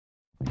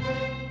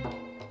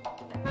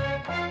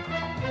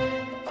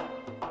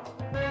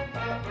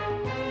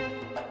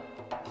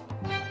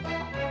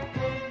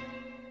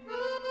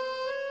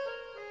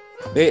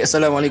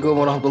Assalamualaikum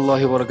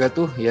warahmatullahi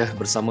wabarakatuh. Ya,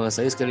 bersama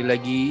saya sekali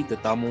lagi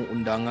tetamu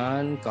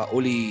undangan Kak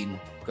Olin.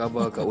 Apa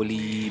khabar Kak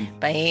Olin?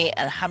 Baik,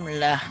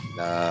 Alhamdulillah.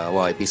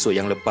 Wah, episod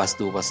yang lepas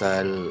tu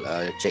pasal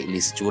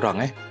checklist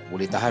curang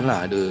boleh tahan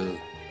lah, ada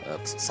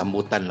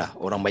sambutan lah.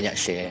 Orang banyak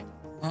share.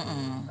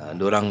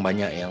 Dorang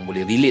banyak yang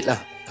boleh relate lah.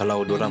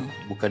 Kalau dorang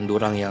bukan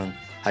dorang yang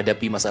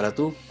hadapi masalah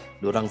tu,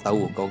 dorang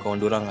tahu kawan-kawan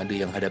dorang ada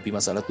yang hadapi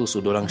masalah tu, so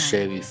dorang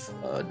share with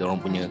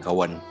dorang punya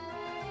kawan.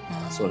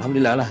 So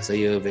Alhamdulillah lah,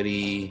 saya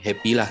very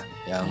happy lah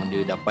yang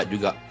dia dapat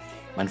juga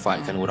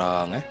manfaatkan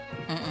orang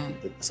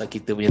Pasal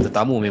kita punya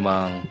tetamu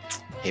memang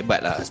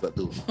hebat lah sebab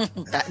tu.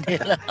 Tak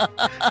adalah.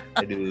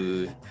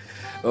 Aduh.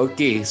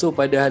 Okay, so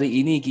pada hari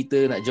ini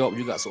kita nak jawab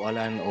juga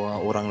soalan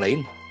orang lain.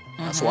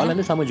 Soalan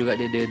dia sama juga,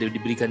 dia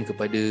diberikan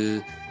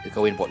kepada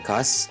kawan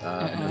podcast,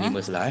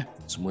 anonymous lah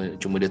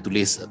cuma dia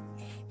tulis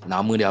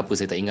nama dia apa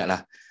saya tak ingat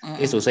lah.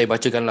 So saya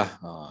bacakan lah.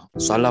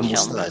 Salam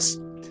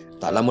Ustaz.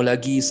 Tak lama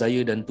lagi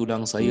saya dan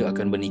tunang saya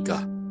akan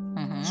bernikah.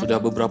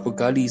 Sudah beberapa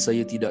kali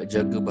saya tidak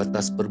jaga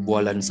batas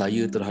perbualan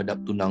saya terhadap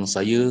tunang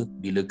saya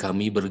bila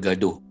kami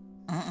bergaduh.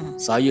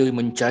 Saya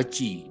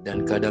mencaci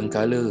dan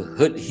kadang-kala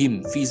hurt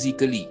him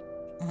physically.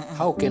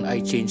 How can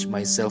I change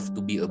myself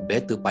to be a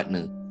better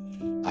partner?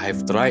 I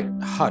have tried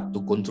hard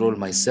to control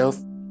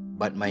myself,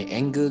 but my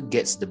anger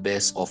gets the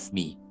best of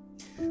me.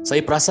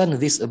 Saya perasan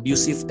these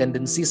abusive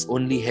tendencies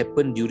only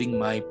happen during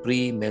my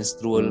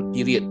premenstrual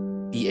period,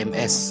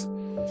 PMS.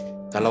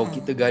 Kalau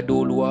kita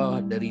gaduh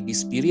luar dari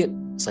this period,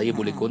 saya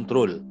boleh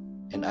control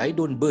and I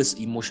don't burst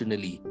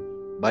emotionally,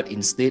 but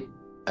instead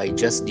I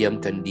just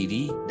diamkan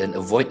diri dan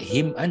avoid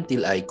him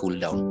until I cool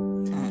down.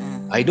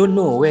 I don't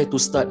know where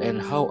to start and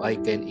how I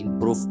can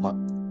improve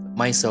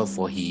myself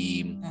for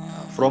him.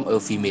 From a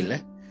female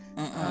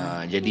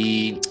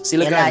jadi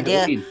silakan.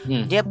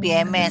 Yelah, dia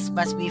PMS,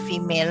 must be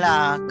female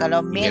lah. Kalau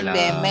male Yelah.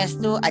 PMS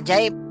tu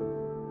ajaib.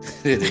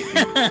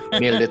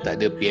 Male dia tak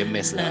ada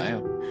PMS lah.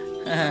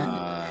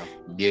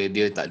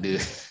 Dia tak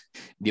ada,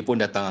 dia pun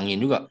datang angin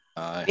juga.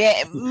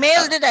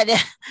 Male dia tak ada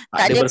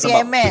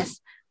bersebab. PMS,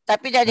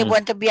 tapi dah ada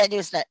buang terbiat dia,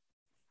 Ustaz.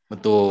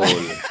 Betul.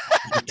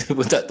 Kita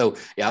pun tak tahu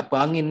apa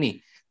angin ni.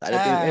 Tak ada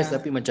PMS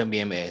tapi macam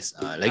PMS.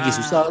 Lagi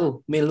susah tu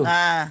male tu.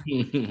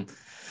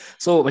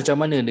 So macam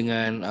mana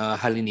dengan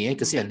hal ini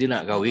Kesian dia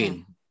nak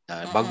kahwin.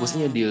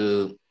 Bagusnya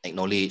dia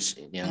acknowledge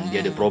yang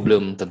dia ada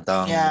problem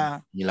tentang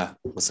inilah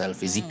pasal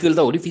physical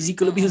tau. Dia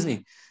physical abuse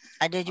ni.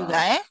 Ada juga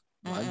ada.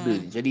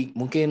 Jadi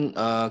mungkin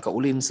Kak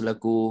Olin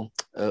selaku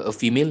a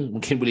female,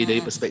 mungkin boleh dari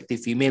perspektif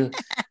female,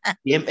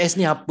 PMS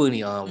ni apa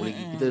ni? Boleh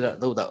kita nak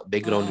tahu tak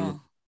background dulu?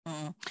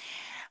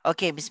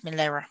 Okay,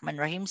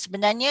 bismillahirrahmanirrahim.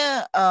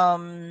 Sebenarnya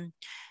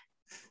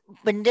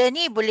benda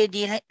ni boleh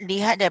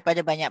dilihat daripada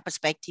banyak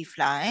perspektif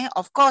lah.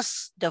 Of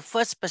course, the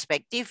first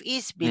perspective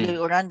is bila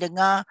orang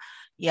dengar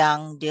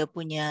yang dia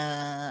punya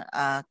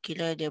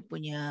kira dia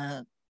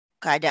punya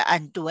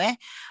keadaan tu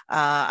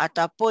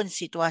ataupun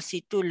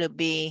situasi tu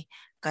lebih,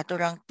 kata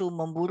orang tu,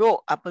 memburuk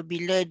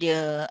apabila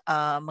dia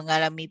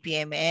mengalami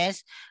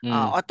PMS.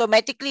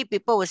 Automatically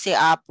people will say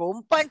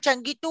perempuan macam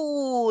gitu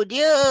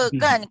dia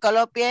kan,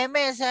 kalau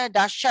PMS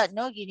dahsyat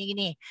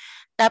gini-gini.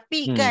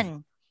 Tapi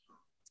kan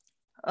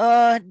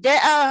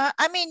there are,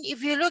 I mean,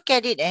 if you look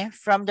at it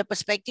from the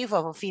perspective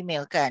of a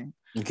female kan,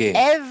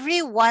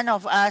 every one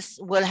of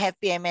us will have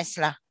PMS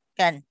lah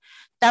kan.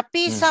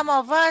 Tapi some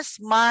of us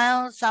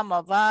mild, some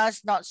of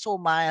us not so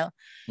mild.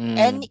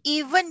 And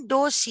even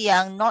those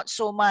yang not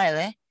so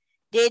mild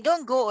they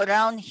don't go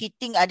around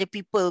hitting other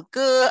people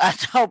ke,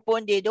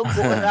 ataupun they don't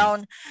go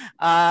around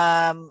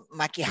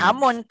maki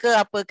hamon ke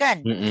apa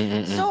kan.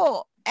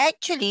 So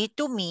actually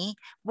to me,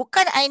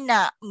 bukan I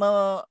nak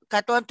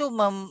kata orang tu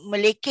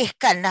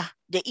melekehkan lah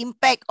the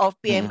impact of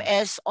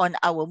PMS on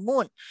our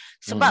mood.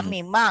 Sebab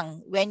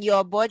memang when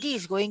your body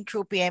is going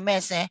through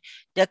PMS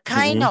the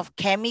kind of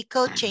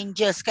chemical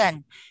changes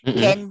kan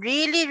can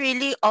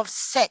really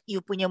offset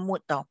you punya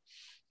mood tau.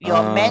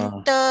 Your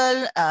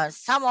mental,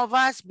 some of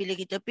us bila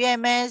kita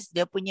PMS,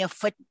 dia punya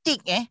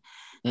fatigue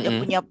dia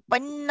punya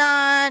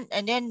penat,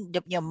 and then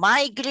dia punya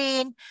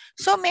migraine.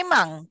 So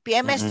memang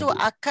PMS tu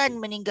akan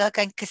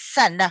meninggalkan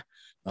kesan lah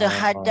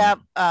terhadap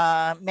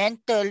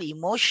mental,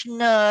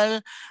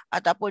 emotional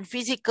ataupun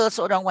physical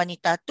seorang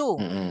wanita tu.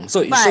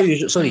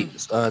 Sorry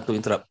to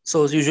interrupt.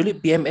 So usually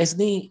PMS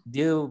ni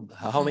dia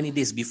how many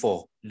days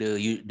before the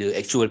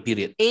actual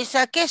period? It's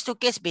a case to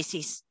case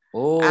basis.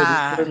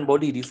 Different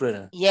body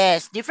different.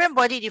 Yes, different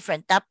body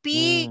different.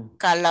 Tapi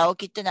kalau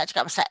kita nak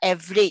cakap pasal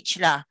average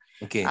lah,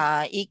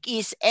 it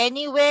is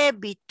anywhere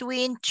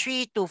between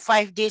 3 to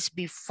 5 days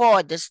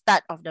before the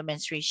start of the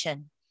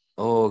menstruation.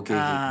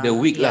 The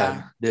week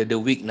lah. The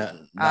week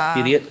nak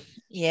period.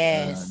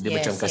 Yes.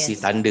 Dia macam kasih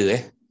tanda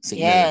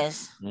signal.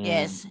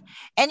 Yes.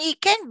 And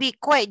it can be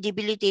quite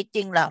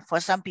debilitating lah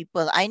for some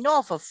people. I know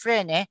of a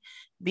friend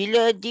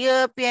bila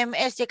dia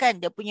PMS dia kan,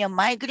 dia punya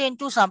migraine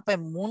tu sampai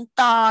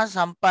muntah,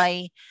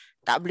 sampai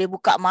tak boleh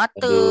buka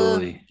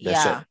mata.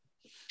 Dahsyat.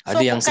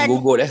 Ada yang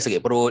segugut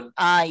sakit perut.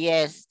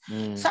 Yes.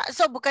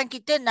 So bukan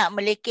kita nak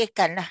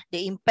melekehkan lah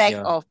the impact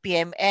of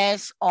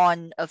PMS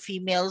on a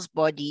female's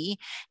body.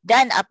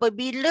 Dan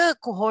apabila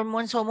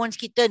hormon-hormon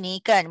kita ni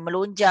kan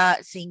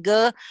melonjak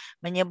sehingga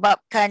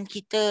menyebabkan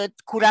kita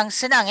kurang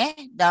senang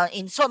down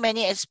in so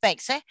many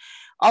aspects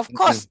of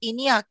course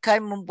ini akan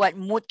membuat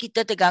mood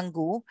kita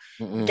terganggu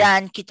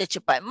dan kita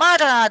cepat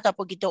marah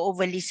ataupun kita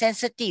overly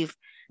sensitive.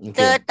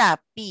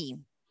 Tetapi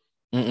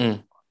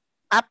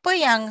apa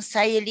yang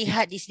saya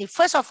lihat di sini,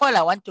 first of all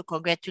I want to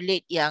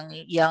congratulate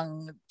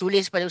yang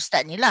tulis pada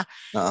ustaz ni lah.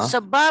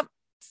 Sebab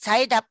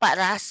saya dapat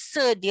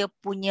rasa dia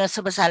punya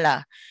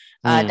bersalah.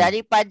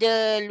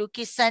 Daripada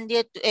lukisan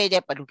dia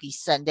daripada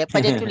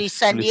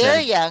tulisan dia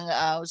yang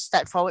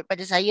ustaz forward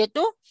pada saya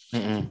tu,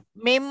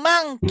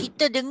 memang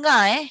kita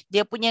dengar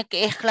dia punya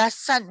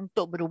keikhlasan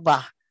untuk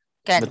berubah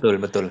kan.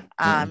 Betul.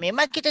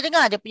 Memang kita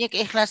dengar dia punya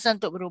keikhlasan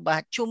untuk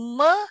berubah.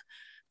 Cuma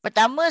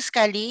pertama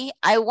sekali,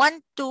 I want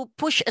to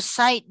push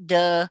aside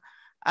the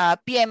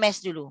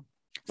PMS dulu.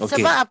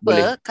 Sebab apa?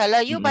 Boleh.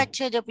 Kalau you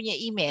baca dia punya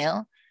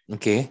email,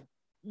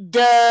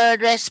 the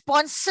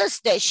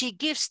responses that she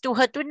gives to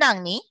her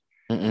tunang ni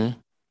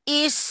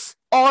is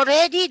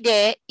already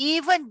there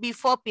even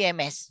before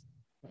PMS.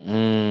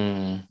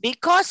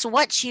 Because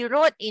what she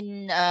wrote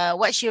in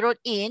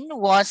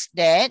was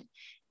that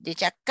dia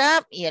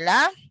cakap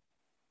ialah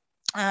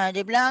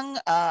dia bilang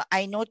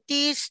I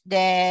noticed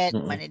that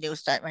mana dia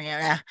ustaz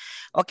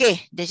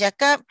okay, dia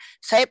cakap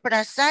saya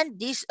perasan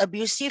these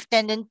abusive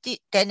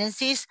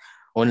tendencies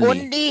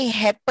only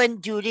happen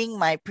during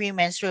my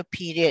premenstrual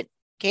period.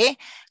 Okay,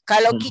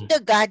 kalau kita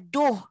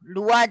gaduh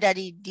luar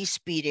dari this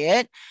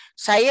period,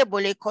 saya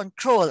boleh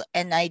control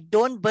and I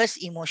don't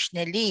burst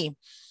emotionally.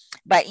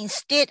 But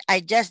instead, I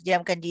just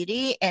diamkan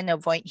diri and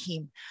avoid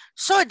him.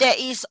 So there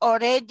is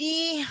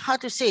already,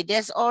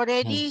 there's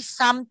already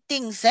some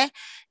things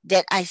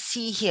that I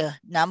see here.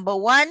 Number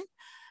one,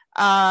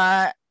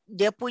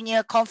 dia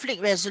punya conflict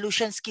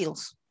resolution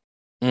skills.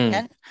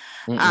 Kan?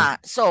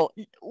 So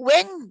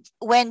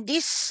when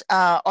this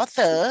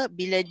author,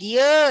 bila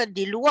dia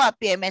di luar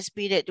PMS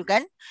period tu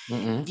kan,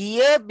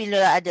 dia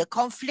bila ada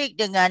konflik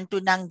dengan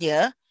tunang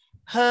dia,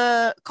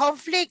 her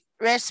conflict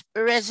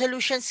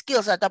resolution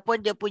skills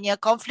ataupun dia punya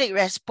conflict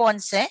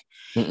response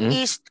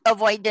is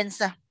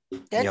avoidance lah.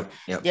 Kan?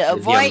 Dia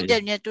avoid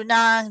dia punya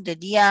tunang, dia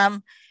diam.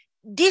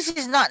 This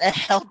is not a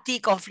healthy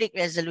conflict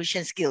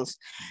resolution skills.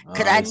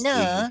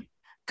 Kerana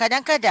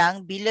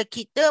kadang-kadang bila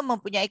kita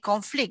mempunyai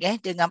konflik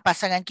dengan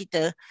pasangan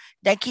kita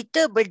dan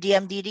kita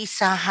berdiam diri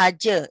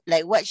sahaja,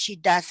 like what she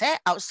does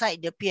outside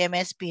the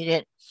PMS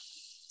period.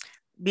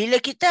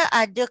 Bila kita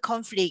ada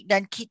konflik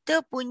dan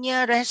kita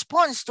punya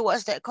response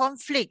towards that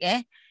conflict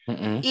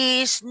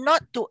is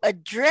not to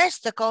address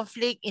the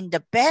conflict in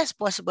the best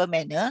possible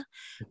manner,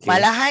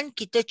 malahan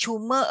kita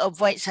cuma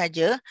avoid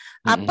saja,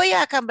 apa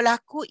yang akan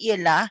berlaku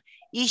ialah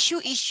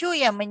isu-isu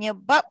yang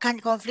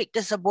menyebabkan konflik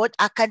tersebut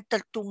akan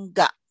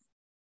tertunggak.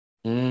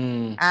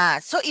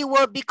 So it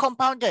will be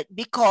compounded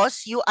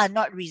because you are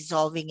not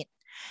resolving it.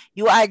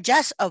 You are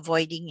just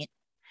avoiding it.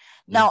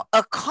 Now,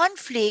 a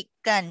conflict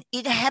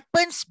it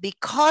happens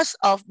because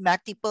of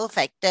multiple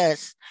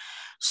factors.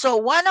 So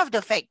one of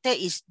the factor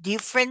is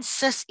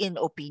differences in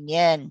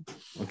opinion.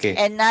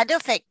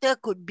 Another factor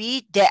could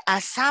be there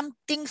are some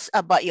things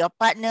about your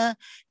partner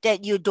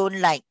that you don't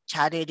like.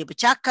 Cara dia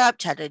bercakap,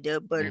 cara dia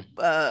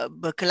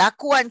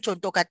berkelakuan,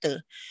 contoh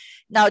kata.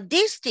 Now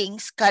these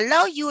things,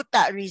 kalau you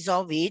tak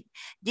resolve it,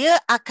 dia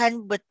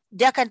akan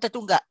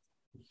tertunggak.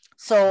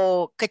 So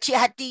kecil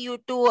hati you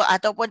tu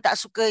ataupun tak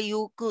suka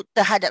you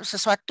terhadap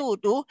sesuatu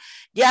tu,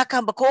 dia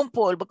akan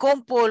berkumpul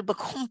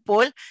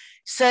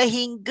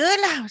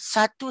sehinggalah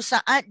satu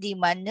saat di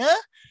mana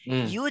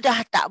you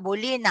dah tak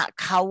boleh nak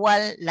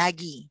kawal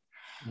lagi.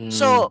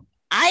 So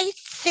I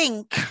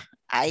think,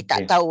 I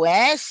tak tahu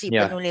si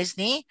penulis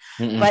ni,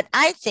 but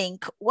I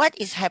think what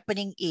is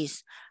happening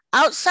is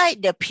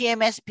outside the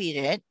PMS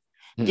period,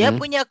 dia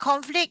punya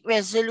conflict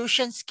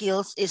resolution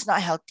skills is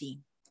not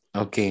healthy.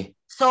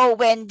 So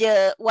when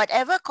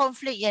whatever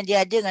conflict yang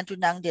dia ada dengan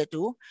tunang dia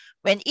tu,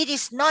 when it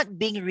is not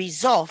being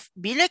resolved,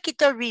 bila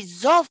kita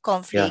resolve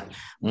conflict,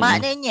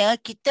 maknanya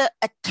kita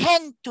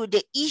attend to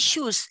the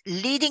issues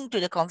leading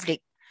to the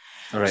conflict.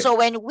 So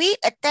when we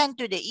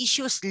attend to the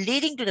issues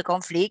leading to the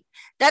conflict,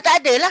 dah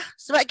tak ada lah,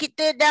 sebab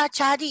kita dah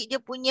cari dia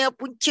punya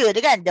punca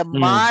dia kan, the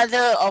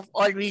mother of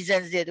all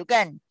reasons dia tu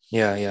kan.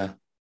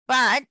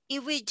 But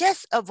if we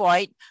just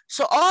avoid,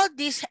 so all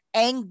this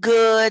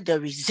anger, the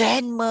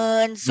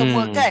resentment,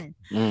 semua kan,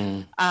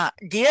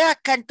 dia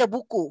akan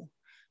terbuku.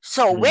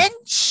 So when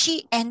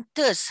she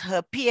enters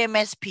her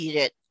PMS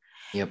period,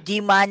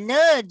 di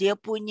mana dia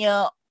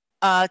punya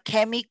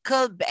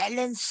chemical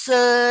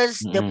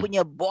balances, dia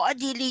punya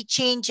bodily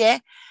change,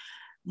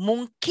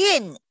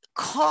 mungkin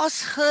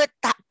cause her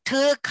tak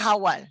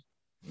terkawal.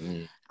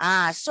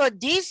 So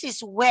this is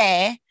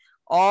where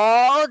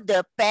all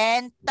the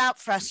pent-up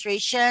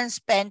frustrations,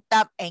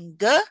 pent-up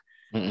anger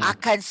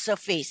akan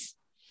surface.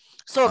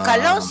 So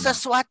kalau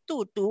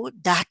sesuatu tu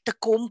dah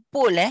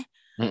terkumpul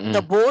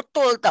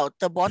Terbotol tau,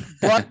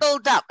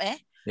 bottled up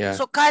Yeah.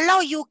 So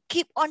kalau you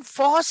keep on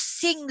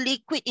forcing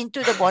liquid into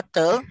the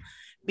bottle,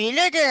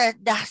 bila dia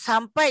dah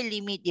sampai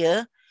limit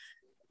dia,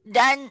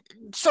 dan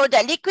so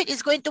that liquid is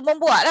going to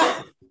membuat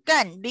lah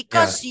kan,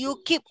 because you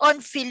keep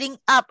on filling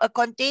up a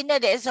container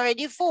that is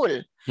already full.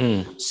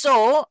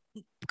 So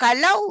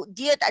kalau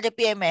dia tak ada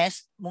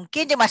PMS,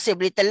 mungkin dia masih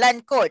boleh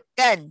telan kot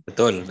kan.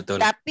 Betul.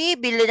 Tapi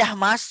bila dah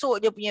masuk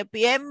dia punya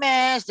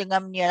PMS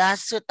dengan punya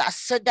rasa tak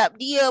sedap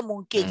dia,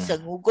 mungkin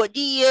sengugut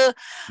dia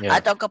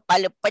atau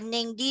kepala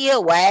pening dia,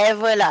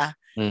 whatever lah.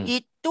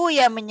 Itu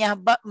yang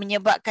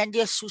menyebabkan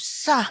dia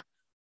susah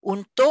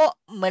untuk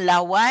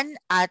melawan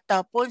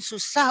ataupun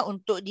susah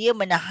untuk dia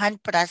menahan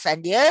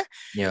perasaan dia,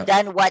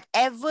 dan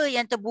whatever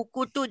yang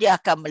terbuku tu dia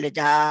akan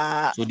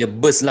meledak. So dia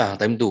burst lah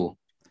time tu.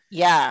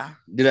 Ya.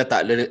 Dia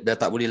dah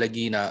tak boleh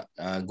lagi nak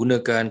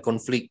gunakan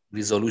conflict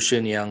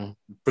resolution yang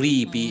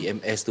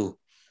pre-PMS tu.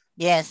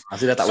 Yes.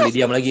 So dah tak boleh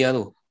diam lagi lah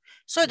tu.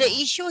 So the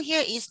issue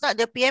here is not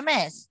the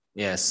PMS.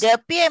 Yes. The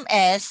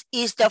PMS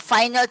is the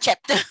final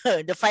chapter,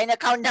 the final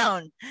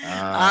countdown.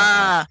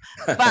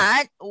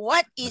 But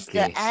what is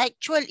the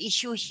actual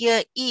issue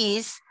here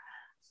is,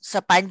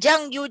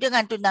 sepanjang you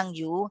dengan tunang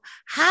you,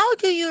 how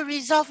do you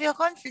resolve your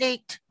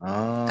conflict?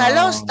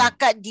 Kalau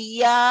setakat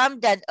diam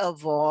dan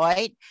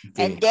avoid,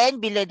 and then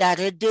bila dah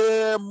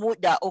reda, mood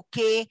dah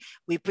okay,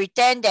 we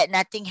pretend that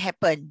nothing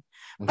happened.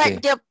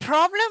 But the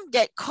problem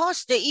that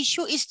caused the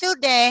issue is still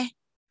there.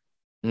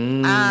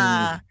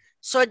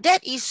 So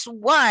that is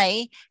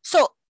why,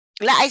 so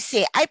like I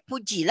say, I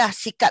pujilah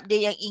sikap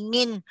dia yang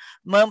ingin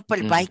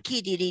memperbaiki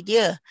diri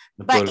dia.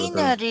 But in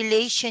a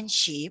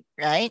relationship,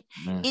 right,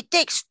 it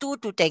takes two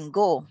to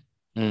tango.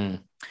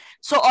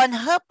 So on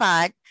her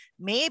part,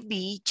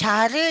 maybe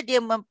cara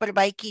dia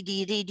memperbaiki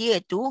diri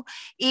dia tu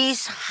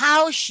is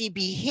how she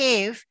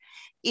behave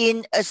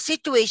in a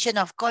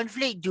situation of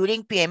conflict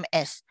during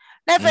PMS.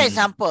 Like for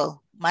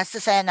example,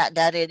 masa saya nak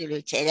dara dulu,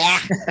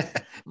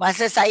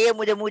 masa saya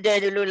muda-muda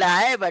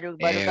dululah, baru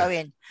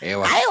kahwin.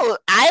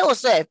 I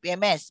also have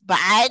PMS, but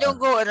I don't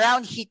go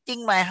around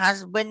hitting my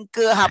husband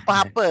ke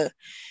apa-apa.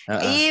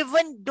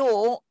 Even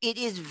though it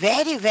is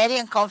very, very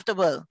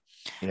uncomfortable.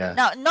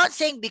 Now, not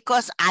saying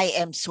because I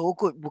am so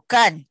good,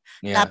 bukan.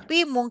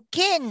 Tapi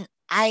mungkin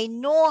I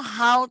know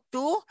how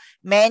to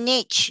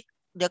manage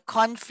the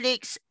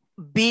conflicts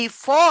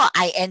before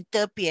I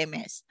enter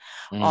PMS.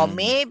 Or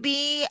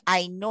maybe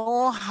I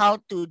know how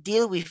to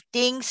deal with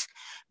things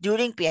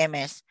during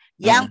PMS.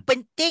 Yang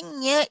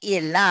pentingnya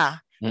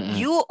ialah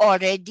you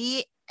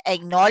already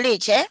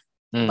acknowledge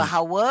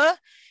bahawa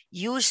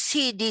you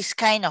see this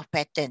kind of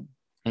pattern.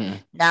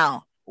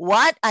 Now,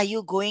 what are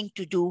you going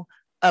to do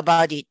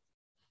about it?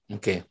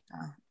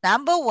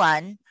 Number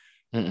one,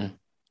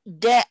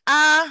 there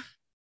are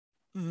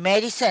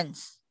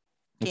medicines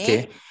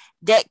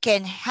that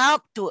can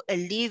help to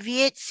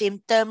alleviate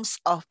symptoms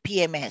of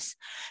PMS.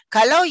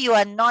 Kalau you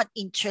are not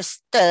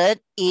interested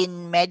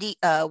in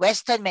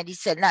Western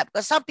medicine lah,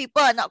 because some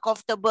people are not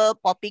comfortable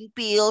popping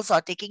pills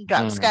or taking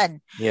drugs kan.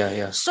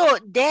 So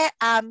there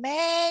are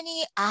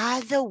many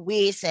other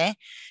ways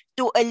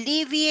to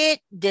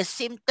alleviate the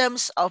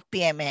symptoms of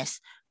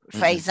PMS.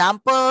 For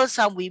example,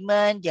 some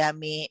women, they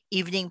ambil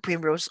evening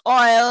primrose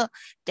oil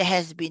that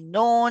has been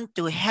known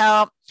to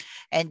help,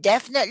 and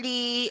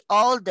definitely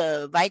all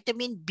the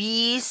vitamin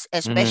Bs,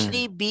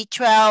 especially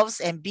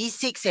B12s and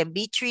B6 and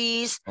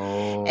B3s.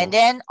 And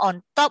then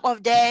on top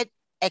of that,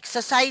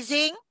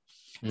 exercising,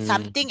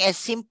 something as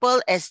simple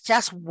as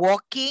just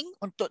walking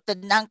untuk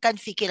tenangkan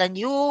fikiran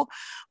you,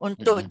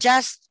 untuk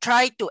just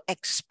try to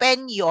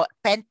expand your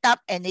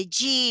pent-up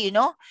energy, you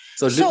know.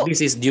 So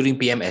this is during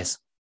PMS?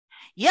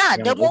 Yeah,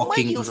 the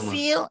moment you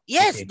feel,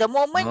 the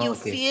moment you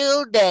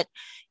feel that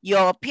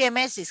your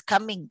PMS is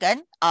coming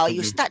kan, or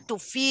you start to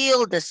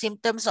feel the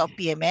symptoms of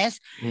PMS,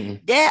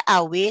 there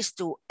are ways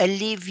to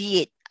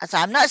alleviate. So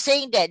I'm not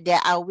saying that there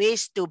are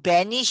ways to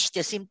banish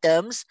the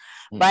symptoms,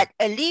 but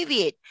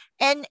alleviate.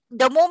 And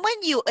the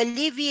moment you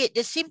alleviate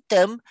the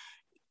symptom,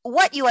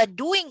 what you are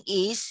doing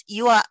is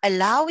you are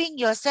allowing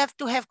yourself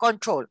to have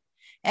control.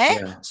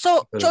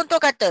 So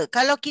contoh kata,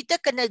 kalau kita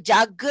kena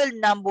juggle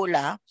 6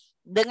 bola,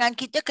 dengan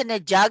kita kena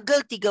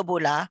juggle 3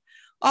 bola,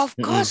 of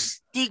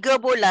course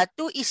 3 bola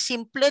tu is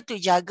simpler to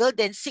juggle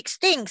than 6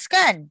 things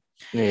kan.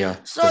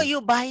 So you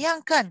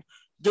bayangkan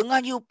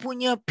dengan you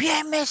punya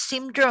PMS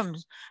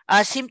symptoms,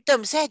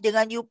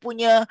 dengan you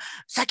punya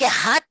sakit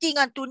hati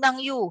dengan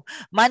tunang you,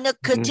 mana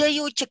kerja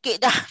you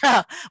cekik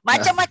darah,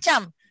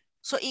 macam-macam.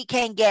 So it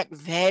can get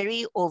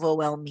very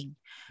overwhelming.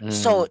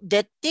 So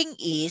the thing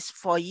is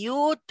for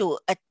you to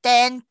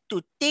attend to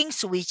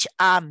things which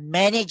are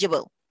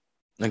manageable.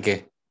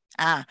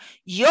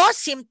 Your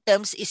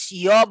symptoms is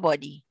your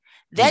body.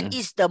 That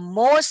is the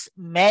most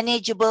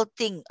manageable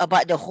thing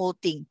about the whole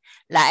thing.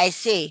 Like I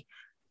say,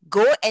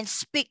 go and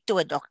speak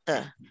to a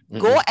doctor.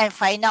 Go and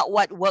find out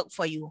what worked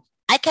for you.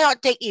 I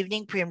cannot take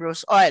evening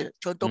primrose oil,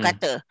 contoh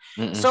kata.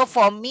 So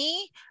for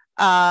me,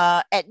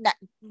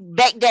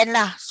 back then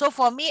lah. So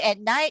for me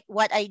at night,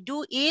 what I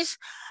do is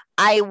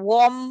I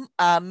warm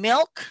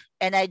milk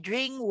and I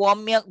drink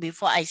warm milk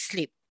before I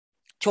sleep.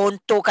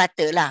 Contoh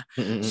kata lah.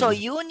 So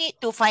you need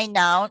to find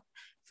out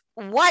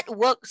what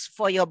works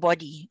for your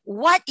body.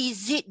 What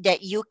is it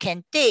that you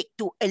can take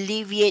to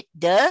alleviate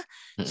the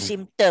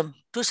symptom?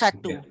 Tu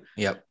satu.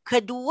 Yep.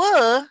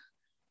 Kedua,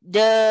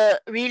 the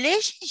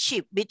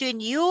relationship between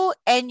you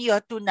and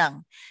your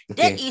tunang.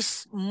 That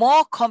is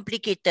more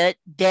complicated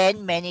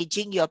than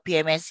managing your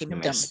PMS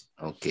symptom.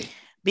 Okay.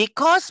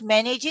 Because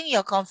managing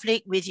your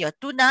conflict with your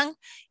tunang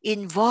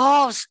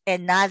involves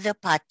another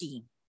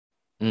party.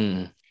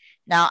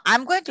 Now,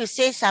 I'm going to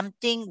say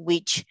something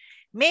which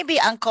may be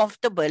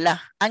uncomfortable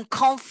lah,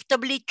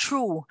 uncomfortably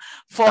true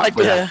for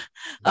the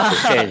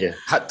hard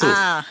truth.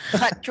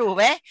 Hard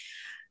truth.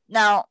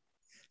 Now,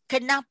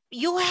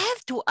 you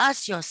have to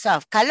ask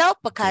yourself, kalau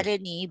perkara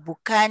ni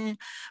bukan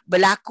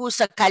berlaku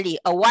sekali,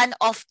 a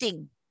one-off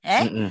thing.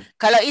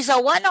 Kalau it's a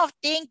one-off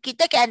thing,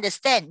 kita can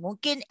understand.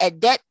 Mungkin at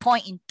that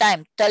point in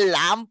time,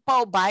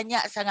 terlampau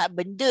banyak sangat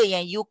benda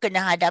yang you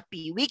kena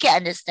hadapi. We can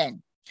understand.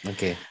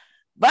 Okay.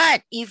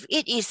 But if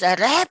it is a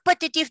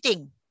repetitive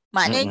thing,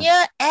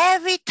 maknanya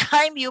every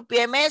time you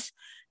PMS,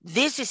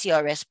 this is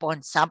your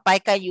response.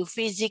 Sampaikan you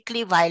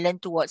physically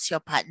violent towards your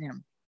partner.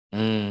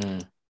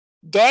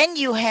 Then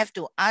you have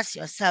to ask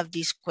yourself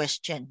this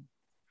question.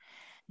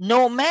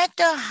 No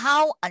matter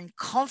how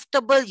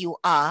uncomfortable you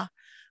are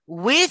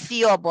with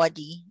your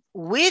body,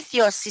 with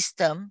your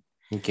system,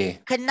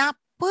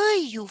 kenapa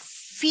you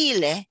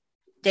feel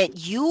that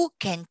you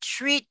can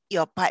treat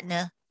your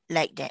partner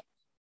like that?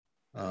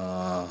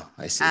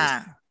 I see.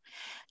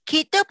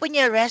 Kita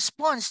punya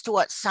response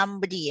towards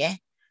somebody,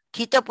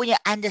 kita punya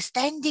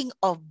understanding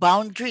of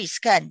boundaries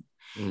kan,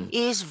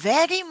 is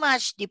very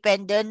much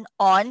dependent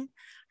on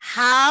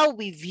how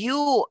we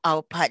view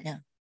our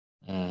partner.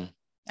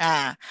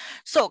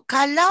 So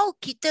kalau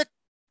kita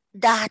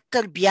dah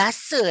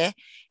terbiasa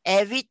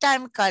every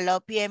time kalau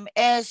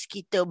PMS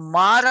kita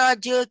marah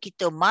je,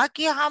 kita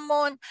maki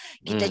hamun,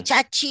 kita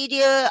caci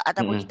dia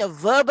ataupun kita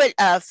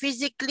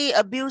physically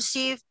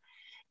abusive,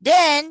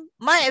 then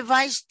my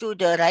advice to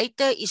the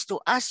writer is to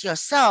ask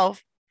yourself,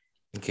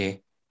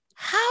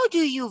 how do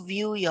you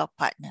view your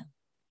partner?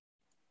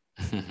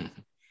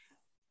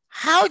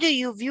 How do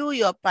you view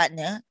your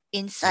partner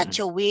in such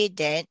a way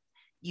that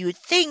you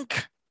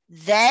think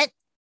that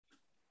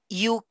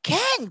you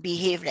can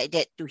behave like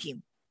that to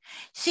him?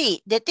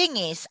 See, the thing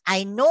is,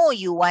 I know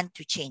you want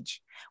to change,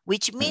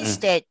 which means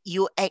that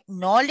you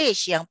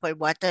acknowledge yang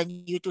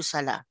perbuatan you tu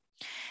salah.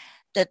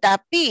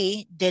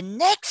 Tetapi the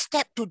next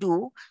step to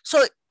do,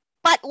 so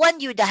part 1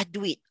 you dah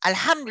do it.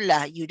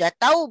 Alhamdulillah, you dah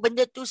tahu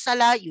benda tu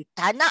salah, you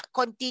tak nak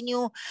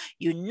continue,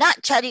 you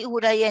nak cari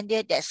huraian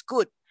dia, that's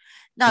good.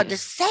 Now, the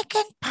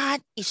second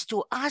part is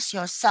to ask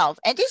yourself,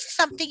 and this is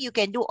something you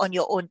can do on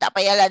your own. Tak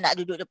payahlah nak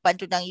duduk depan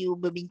tunang you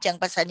berbincang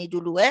pasal ni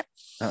dulu.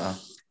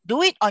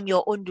 Do it on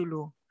your own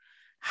dulu.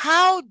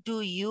 How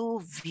do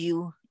you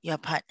view your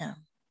partner?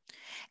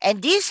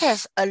 And this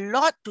has a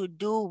lot to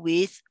do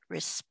with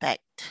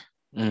respect.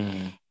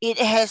 It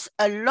has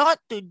a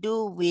lot to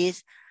do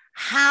with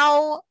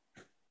how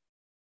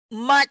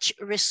much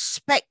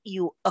respect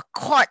you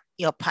accord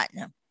your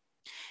partner.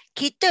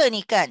 Kita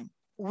ni kan,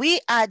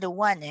 we are the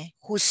one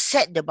who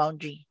set the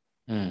boundary.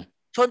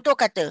 Contoh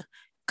kata,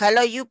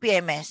 kalau you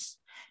PMS,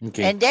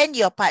 and then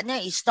your partner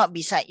is not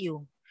beside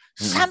you,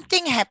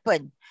 something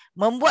happen,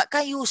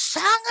 membuatkan you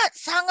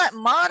sangat-sangat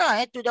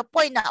marah to the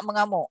point nak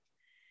mengamuk.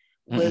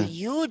 Will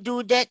you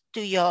do that to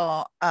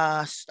your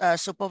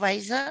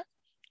supervisor?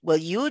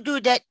 Will you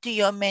do that to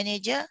your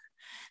manager?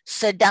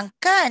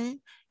 Sedangkan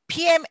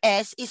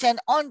PMS is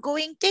an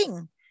ongoing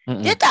thing.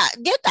 Dia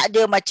tak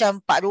ada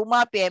macam Pak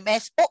Rumah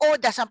PMS.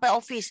 Dah sampai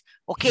office.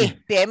 Okay,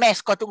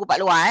 PMS kau tunggu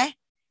Pak luar.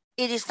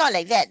 It is not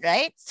like that,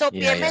 right? So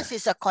PMS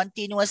is a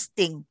continuous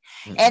thing.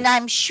 And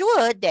I'm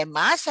sure there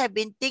must have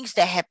been things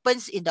that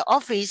happens in the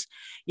office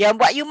yang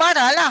buat you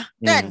marah lah,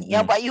 kan?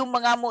 Yang buat you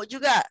mengamuk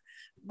juga.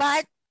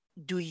 But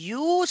do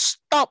you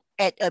stop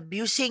at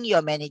abusing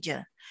your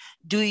manager?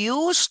 Do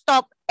you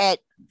stop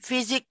at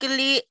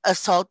physically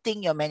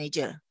assaulting your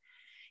manager?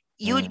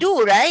 You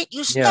do, right?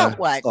 You stop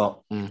what?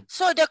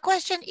 So the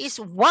question is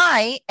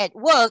why at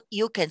work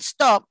you can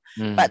stop,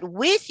 but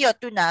with your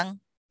tunang,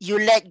 you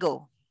let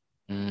go.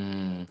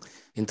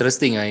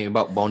 Interesting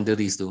about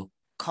boundaries too.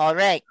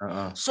 Correct.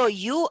 So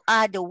you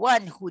are the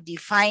one who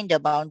define the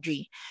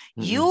boundary.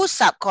 You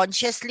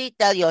subconsciously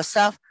tell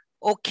yourself,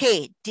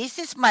 okay, this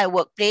is my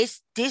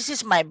workplace. This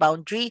is my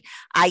boundary.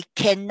 I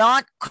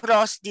cannot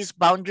cross this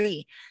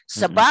boundary.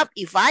 Sebab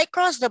if I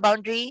cross the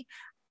boundary,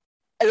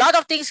 a lot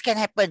of things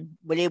can happen.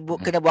 Boleh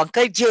kena buang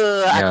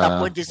kerja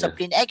ataupun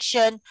discipline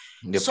action.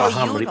 Dia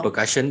faham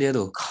repercussion dia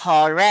tu.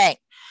 Correct.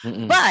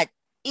 But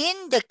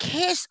in the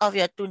case of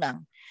your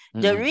tunang,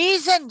 the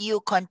reason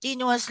you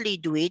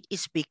continuously do it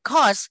is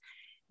because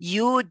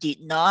you did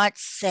not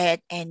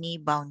set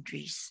any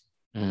boundaries.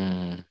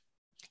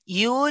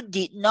 You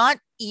did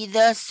not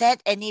either set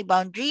any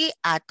boundary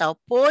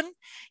ataupun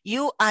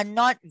you are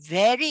not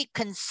very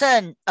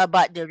concerned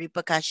about the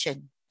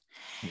repercussion.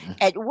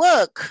 At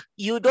work,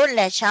 you don't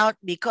lash out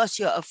because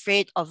you're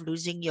afraid of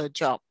losing your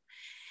job.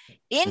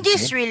 In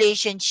this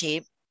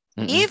relationship,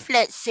 if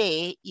let's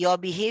say your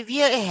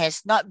behavior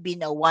has not been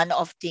a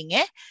one-off thing,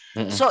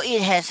 so it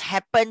has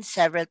happened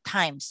several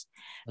times.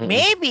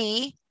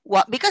 Maybe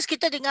because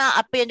kita dengar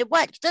apa yang dia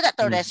buat, kita tak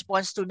tahu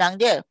respons tunang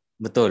dia.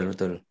 Betul.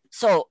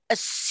 So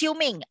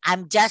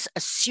I'm just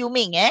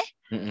assuming,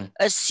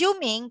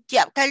 assuming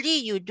tiap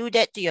kali you do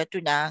that to your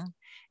tunang,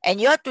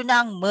 and your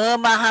tunang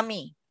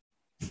memahami.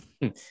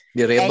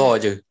 Dia redha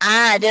je.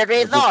 Dia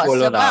redha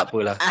sebab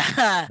apalah.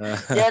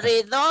 dia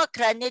redha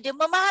kerana dia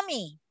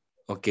memahami.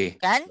 Okay.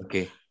 Kan?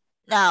 Okay.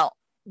 Now,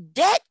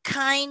 that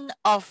kind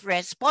of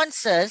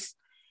responses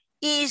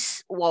is,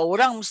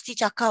 orang mesti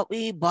cakap,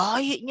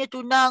 baiknya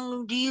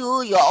tunang dia,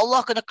 ya Allah,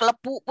 kena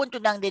kelepuk pun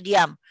tunang dia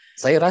diam.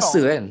 Saya rasa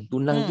kan,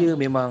 tunang dia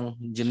memang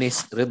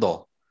jenis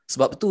redha.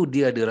 Sebab tu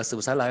dia ada rasa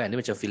bersalah kan, dia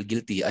macam feel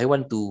guilty. I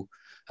want to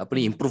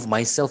improve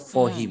myself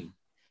for him.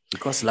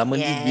 Because selama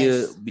ni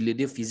bila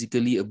dia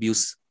physically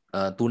abuse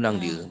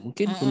tunang dia,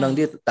 mungkin tunang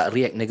dia tak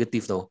react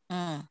negatif tau.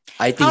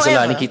 I think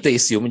salah ni kita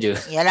assume je.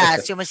 Yalah,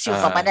 assume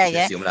kau pandai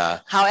lah.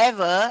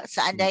 However,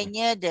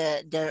 seandainya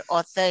the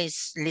author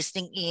is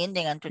listening in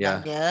dengan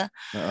tunang dia,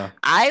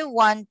 I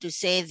want to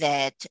say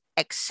that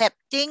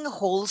accepting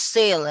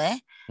wholesale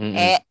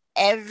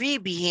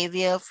every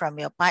behavior from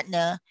your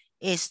partner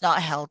is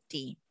not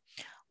healthy.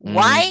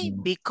 Why?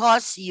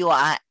 Because you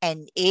are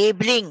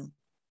enabling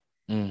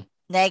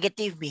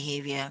negative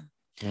behavior.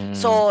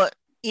 So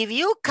if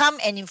you come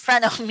and in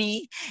front of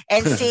me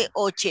and say,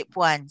 Cik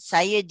Puan,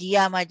 saya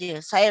diam aja,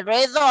 saya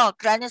redha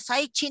kerana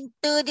saya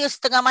cinta dia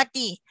setengah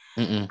mati.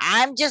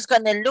 I'm just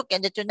gonna look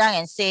at the tunang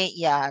and say,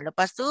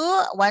 lepas tu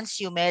once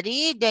you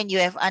marry, then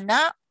you have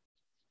anak,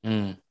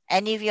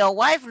 and if your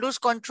wife lose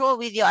control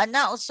with your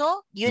anak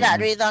also, you nak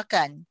redha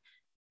kan?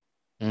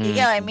 You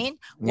get what I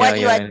mean? What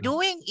you are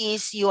doing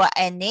is you are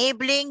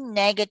enabling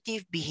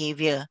negative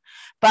behavior.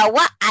 But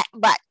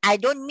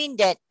I don't mean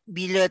that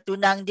bila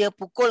tunang dia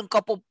pukul kau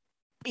pun,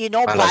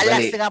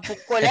 balas dengan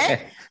pukul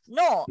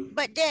No,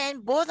 but then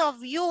both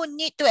of you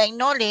need to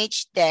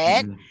acknowledge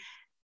that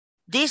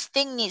this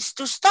thing needs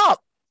to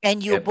stop.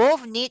 And you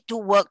both need to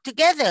work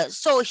together.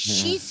 So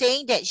she's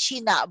saying that she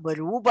nak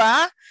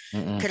berubah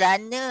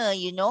kerana,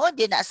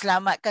 dia nak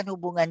selamatkan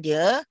hubungan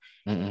dia.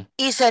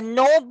 It's a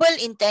noble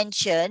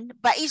intention,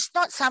 but it's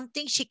not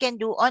something she can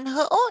do on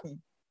her own.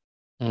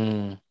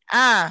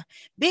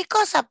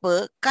 Because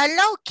apa?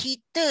 Kalau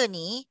kita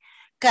ni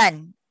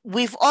kan,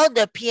 with all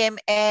the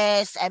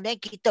PMS, and then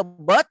kita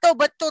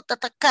betul-betul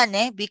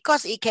tertekan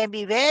because it can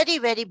be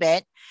very, very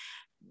bad.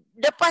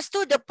 Lepas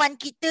tu depan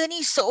kita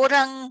ni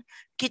seorang,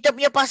 kita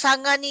punya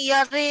pasangan ni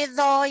yang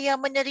redha, yang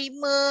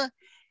menerima,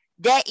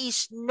 there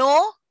is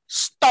no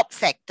stop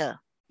factor.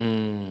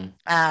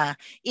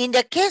 In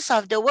the case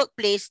of the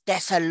workplace,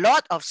 there's a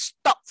lot of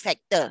stop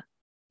factor.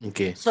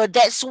 Okay. So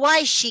that's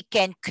why she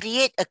can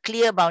create a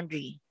clear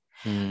boundary.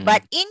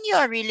 But in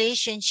your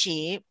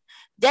relationship,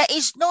 there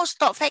is no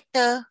stop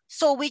factor.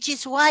 So which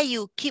is why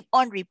you keep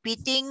on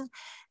repeating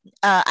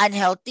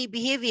unhealthy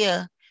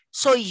behavior.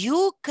 So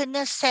you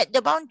kena set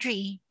the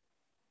boundary.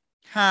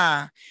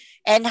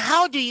 And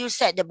how do you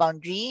set the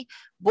boundary?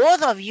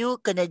 Both of you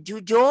kena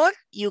jujur,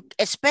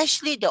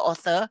 especially the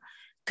author,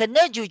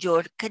 kena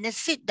jujur, kena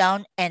sit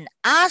down and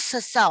ask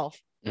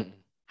herself,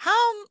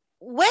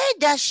 where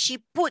does she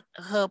put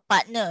her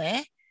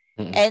partner?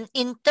 And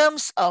in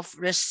terms of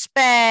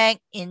respect,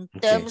 in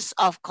terms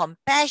of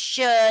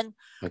compassion,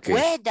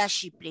 where does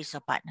she place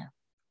her partner?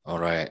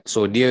 Alright.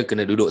 So dia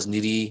kena duduk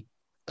sendiri,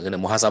 kena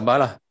muhasabah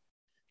lah.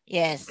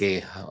 Yes.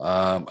 Okay.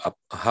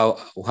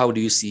 How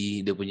do you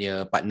see dia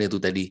punya partner tu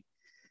tadi?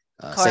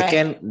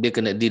 Second, dia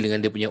kena deal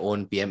dengan dia punya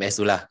own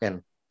PMS tu lah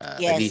kan.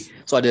 Tadi,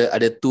 so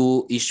ada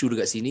two issue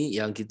dekat sini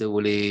yang kita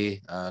boleh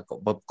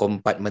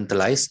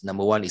compartmentalize.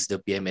 Number one is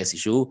the PMS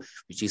issue,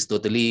 which is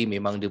totally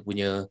memang dia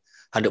punya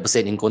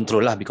 100% in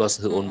control lah because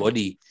her own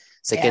body.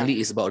 Secondly,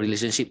 is about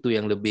relationship tu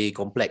yang lebih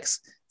complex.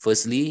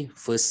 Firstly,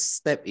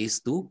 first step is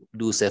to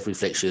do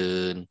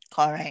self-reflection.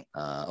 Correct.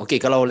 Okay,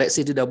 kalau let's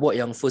say dia dah buat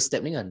yang first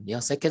step ni kan,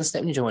 yang second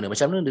step ni macam mana?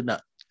 Macam mana dia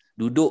nak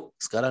duduk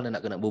sekarang dia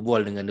nak kena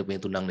berbual dengan dia punya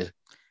tunang dia?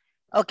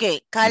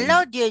 Okay,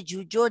 kalau dia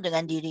jujur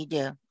dengan diri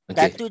dia,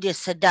 dan tu dia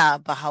sedar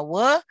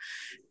bahawa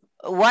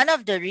one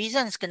of the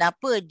reasons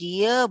kenapa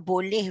dia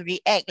boleh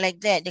react like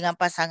that dengan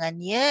pasangan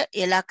dia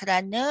ialah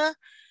kerana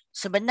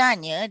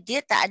sebenarnya dia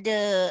tak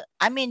ada,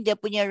 dia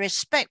punya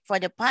respect for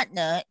the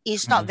partner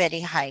is not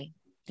very high.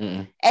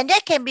 And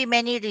there can be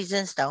many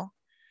reasons tau.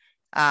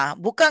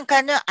 Bukan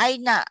kerana I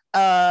nak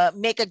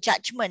make a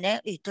judgment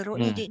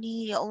teruknya dia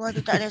ni, ya Allah dia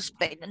tak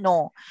respect.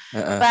 No.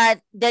 But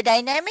the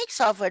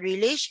dynamics of a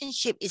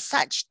relationship is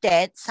such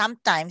that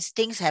sometimes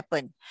things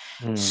happen.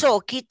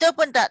 So kita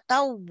pun tak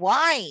tahu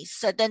why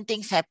certain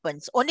things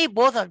happens. Only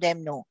both of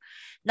them know.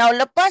 Now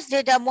lepas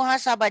dia dah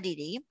muhasabah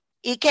diri,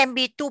 it can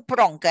be two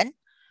prong kan.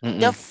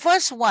 The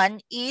first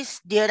one is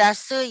dia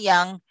rasa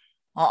yang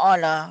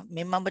Lah,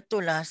 memang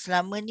betul lah.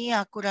 Selama ni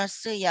aku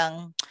rasa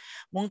yang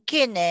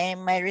mungkin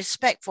my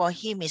respect for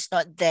him is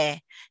not there.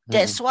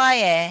 That's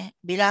why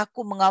bila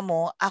aku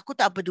mengamuk, aku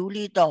tak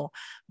peduli tau.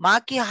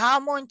 Maki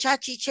hamun,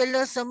 caci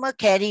cela semua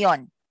carry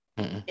on.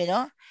 You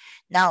know?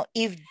 Now,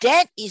 if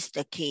that is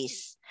the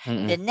case,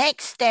 the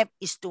next step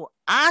is to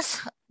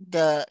ask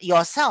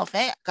yourself.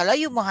 Kalau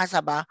you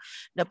muhasabah,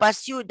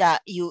 lepas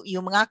you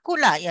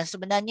mengakulah yang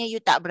sebenarnya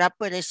you tak berapa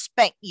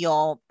respect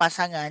your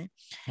pasangan,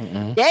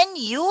 then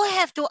you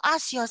have to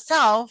ask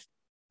yourself,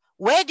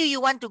 where do you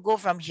want to go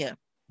from here?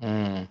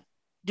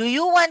 Do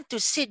you want to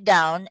sit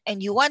down and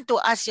you want to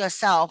ask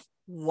yourself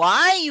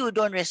why you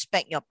don't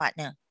respect your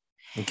partner?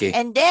 Okay.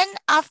 And then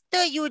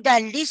after you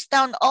dah list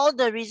down all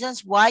the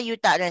reasons why you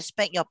tak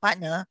respect your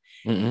partner,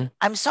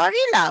 I'm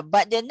sorry lah,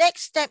 but the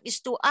next step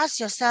is to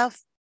ask yourself,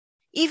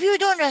 if you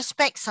don't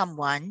respect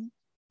someone,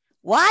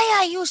 why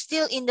are you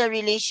still in the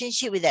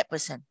relationship with that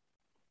person?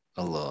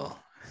 Allah.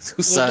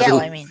 You Susah get tu.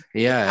 what I mean?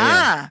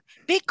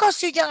 Because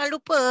you jangan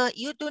lupa,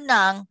 you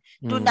tunang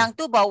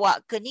tu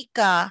bawa ke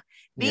nikah.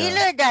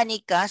 Bila dah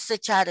nikah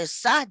secara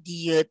sah,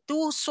 dia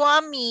tu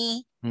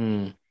suami.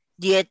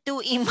 Dia tu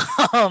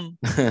imam.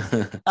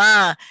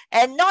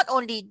 And not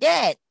only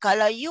that,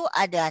 kalau you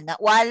ada anak,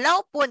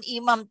 walaupun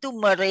imam tu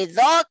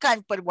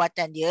meredakan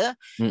perbuatan dia,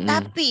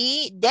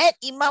 tapi that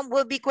imam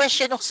will be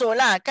questioned also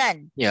lah,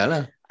 kan?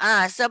 Yalah.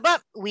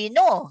 Sebab we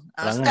know,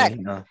 Ustaz,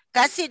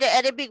 kasih the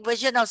Arabic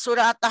version of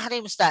Surah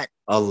At-Tahrim, Ustaz.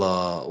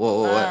 Allah.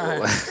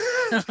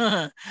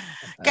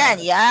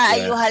 Kan? Ya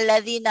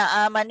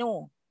ayyuhallazina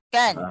amanu.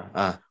 Kan?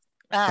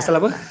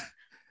 Pasal apa?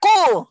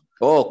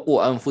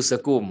 Ku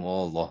anfusakum.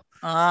 Allah.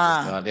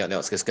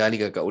 Tengok sekali-sekali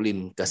Kak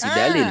Olin kasih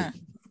dalil.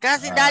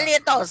 Kasih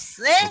dalil tau.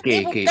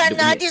 Ni bukan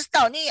hadis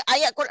tau. Ni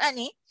ayat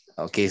Quran ni.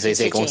 Okey,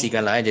 saya kongsikan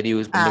lah jadi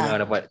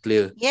pendengar dapat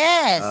clear.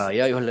 Yes.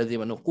 Ya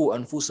ayyuhallazina amanu qu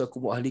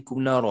anfusakum wa ahlikum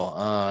nara.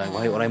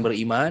 Wahai orang yang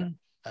beriman,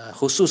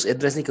 khusus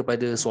address ni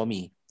kepada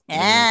suami.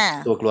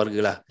 Ketua keluarga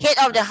lah. Head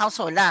of the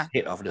household lah.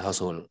 Head of the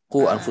household.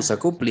 Qu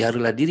anfusakum,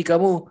 peliharalah diri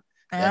kamu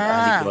dan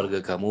ahli keluarga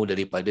kamu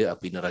daripada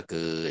api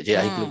neraka. Jadi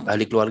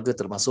ahli keluarga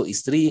termasuk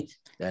isteri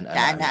dan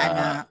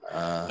anak-anak.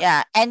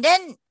 And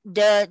then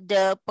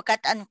the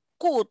perkataan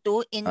ku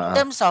tu in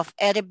terms of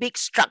Arabic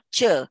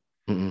structure,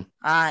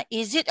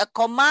 is it a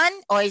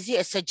command or is it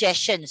a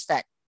suggestion,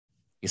 Ustaz?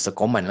 It's a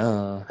command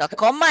lah. A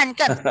command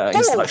kan?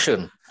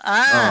 Instruction.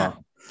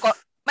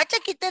 Macam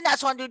kita nak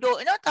suruh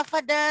duduk,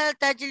 tafadhal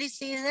tajlis,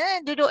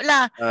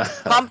 duduklah.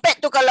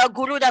 Compared tu kalau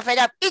guru dah fed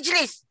up,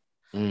 ijlis.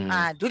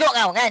 Duduk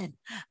kau kan.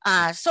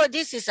 So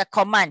this is a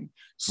command.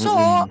 So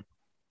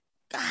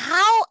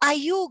how are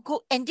you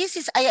and this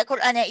is ayat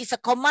Quran, is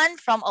a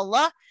command from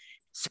Allah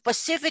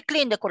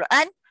specifically in the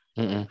Quran.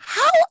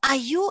 How are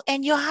you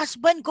and your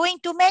husband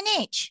going to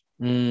manage?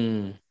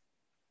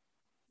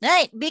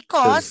 Right?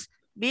 Because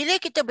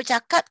bila kita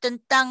bercakap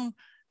tentang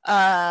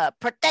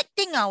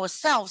protecting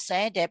ourselves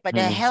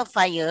daripada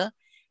hellfire,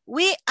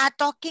 we are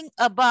talking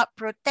about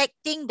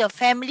protecting the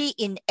family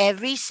in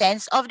every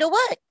sense of the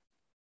word.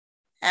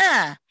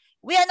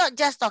 We are not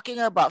just talking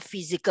about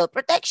physical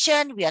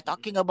protection, we are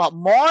talking about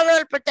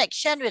moral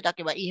protection, we are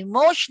talking about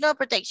emotional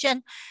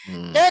protection.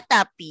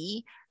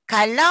 Tetapi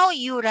kalau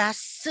you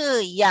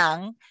rasa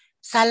yang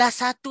salah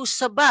satu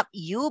sebab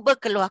you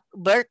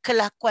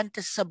berkelakuan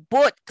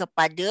tersebut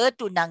kepada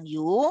tunang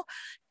you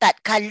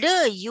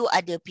tatkala you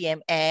ada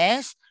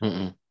PMS,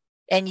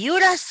 and you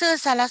rasa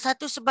salah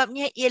satu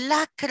sebabnya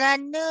ialah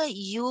kerana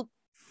you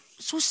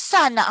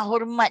susah nak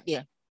hormat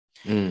dia.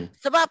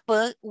 Sebab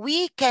apa?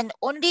 We can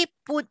only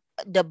put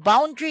the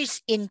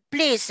boundaries in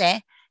place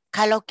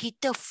kalau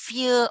kita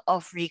fear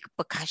of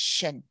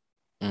repercussion.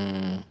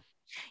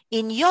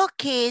 In your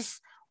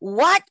case,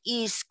 what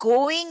is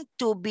going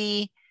to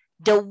be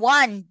the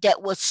one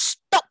that will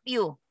stop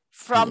you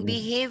from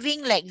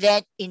behaving like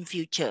that in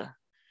future?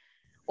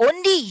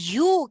 Only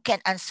you can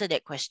answer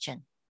that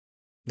question.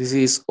 This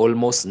is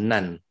almost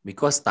none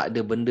because tak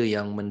ada benda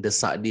yang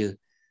mendesak dia.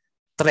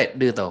 Threat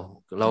dia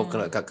tau. Kalau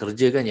kat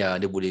kerja kan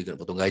dia boleh kena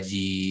potong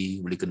gaji,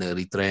 boleh kena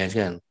retrench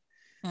kan.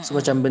 So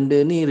macam benda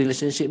ni,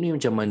 relationship ni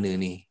macam mana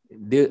ni?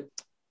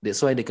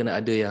 That's why dia kena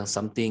ada yang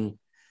something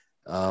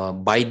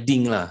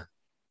binding lah.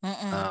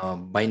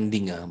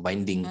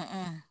 Binding.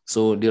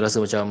 So dia rasa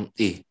macam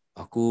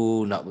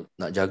aku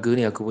nak jaga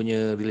ni aku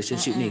punya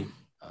relationship ni.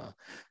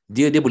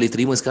 Dia boleh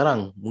terima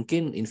sekarang.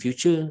 Mungkin in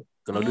future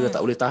kalau dia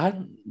tak boleh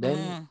tahan,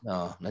 then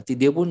nanti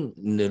dia pun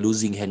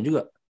losing hand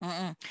juga.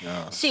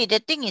 See,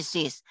 the thing is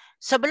this.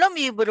 Sebelum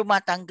you berumah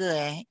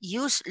tangga,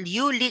 you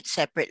lead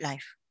separate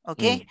life.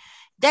 Okay?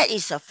 That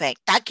is a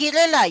fact. Tak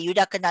kira lah you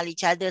dah kenal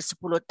each other 10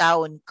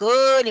 tahun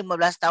ke, 15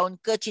 tahun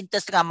ke,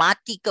 cinta setengah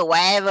mati ke,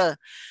 whatever.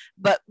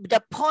 But the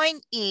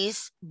point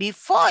is,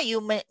 before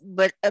you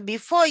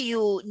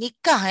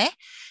nikah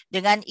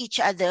dengan each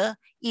other,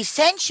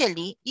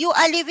 essentially, you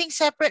are living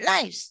separate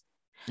lives.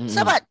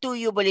 Sebab tu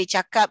you boleh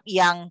cakap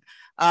yang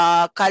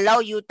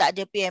kalau you tak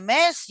ada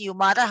PMS, you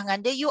marah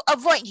dengan dia, you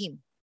avoid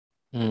him.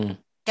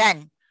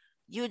 Kan?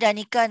 You dah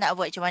nikah nak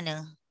avoid macam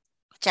mana?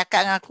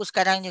 Cakap dengan aku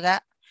sekarang juga.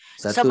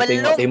 Satu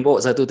tengok tembok,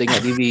 satu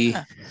tengok TV.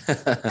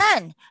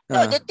 Kan?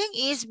 No, the thing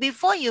is,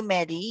 before you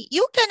marry,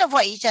 you can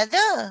avoid each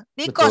other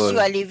because Betul. you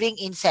are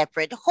living in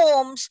separate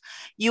homes,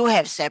 you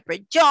have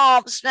separate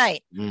jobs,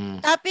 right?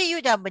 Tapi you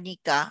dah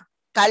menikah,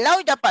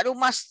 kalau dapat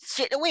rumah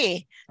straight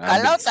away,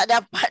 kalau tak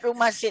dapat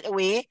rumah straight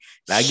away,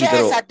 lagi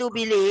share teruk. satu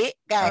bilik,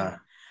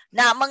 kan?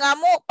 Nak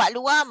mengamuk pak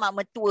luar, mak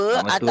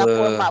mertua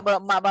ataupun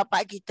mak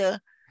bapak kita,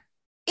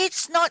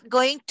 it's not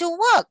going to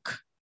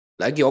work.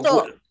 Lagi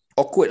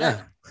awkward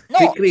lah.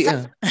 No, Krik-krik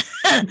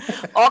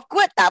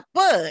awkward tak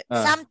apa.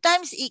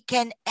 Sometimes it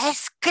can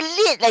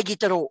escalate lagi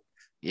teruk.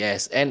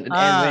 Yes, and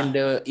when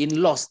the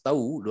in-laws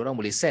tahu, diorang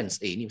boleh sense,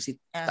 ni mesti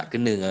tak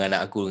kena dengan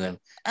anak aku kan.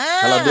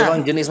 Kalau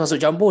diorang jenis masuk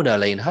campur, dah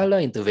lain hal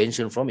lah,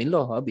 intervention from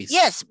in-law, habis.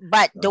 Yes,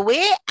 but the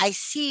way I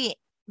see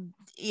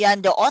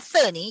yang the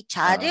author ni,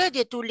 cara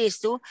dia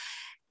tulis tu,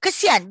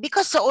 kesian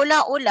because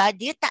seolah-olah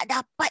dia tak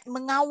dapat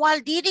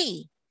mengawal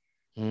diri.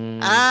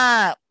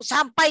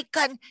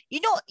 Sampaikan,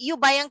 you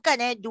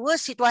bayangkan dua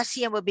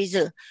situasi yang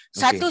berbeza.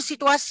 Satu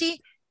situasi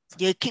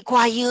dia keep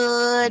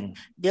quiet,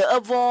 dia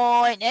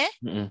avoid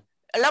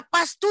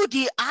lepas tu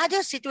the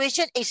other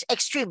situation is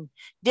extreme.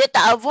 Dia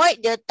tak avoid,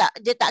 dia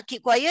tak keep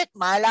quiet,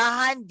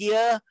 malahan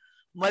dia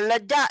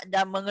meledak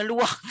dan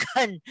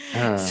mengeluarkan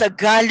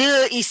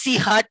segala isi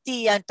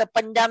hati yang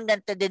terpendam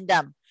dan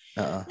terdendam.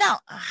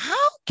 Now,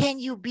 how can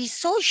you be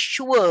so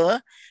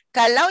sure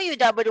kalau you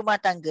dah berumah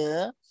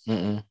tangga,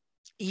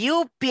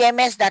 you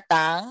PMS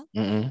datang,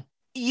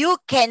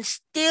 you can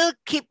still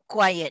keep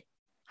quiet?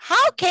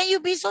 How can you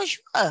be so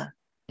sure?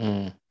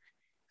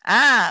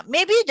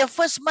 Maybe the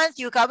first month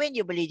you kahwin,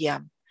 you boleh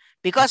diam.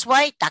 Because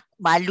why? Tak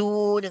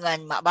malu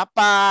dengan mak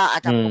bapak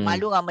ataupun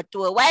malu dengan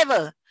mertua,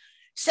 whatever.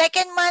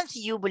 Second month,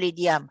 you boleh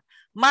diam.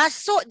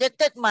 Masuk the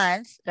third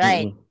month,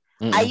 right?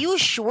 Are you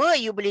sure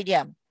you boleh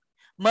diam?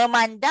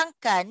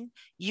 Memandangkan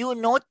you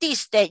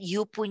notice that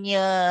you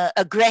punya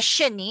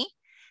aggression ni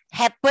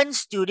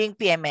happens during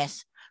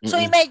PMS. So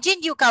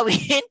imagine you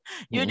kahwin,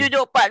 you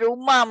duduk kat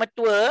rumah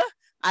mertua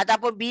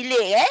ataupun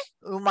bilik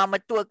rumah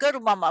mertua ke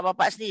rumah mak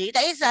bapak sendiri,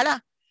 tak kisahlah.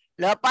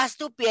 Lepas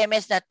tu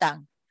PMS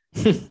datang.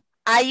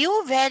 Are you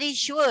very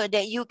sure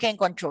that you can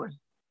control?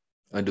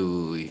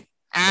 Aduh,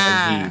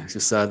 lagi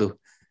susah tu.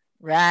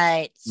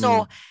 Right.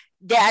 So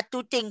there are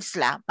two things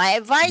lah. My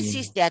advice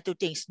is there are two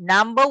things.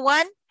 Number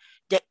one,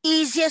 the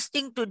easiest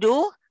thing to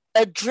do,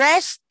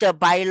 address the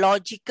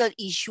biological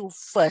issue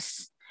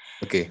first.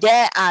 Okay.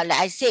 There are, like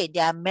I said,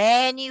 there are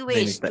many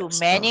ways to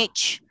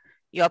manage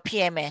your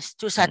PMS.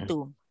 Tu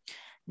satu.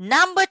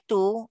 Number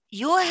two,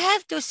 you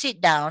have to sit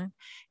down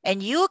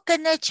and you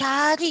kena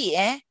cari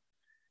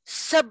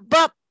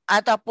sebab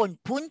ataupun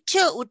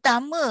punca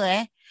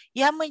utama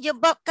yang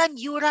menyebabkan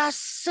you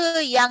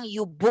rasa yang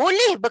you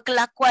boleh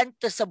berkelakuan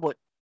tersebut.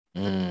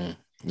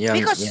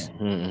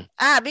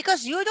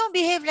 Because you don't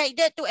behave like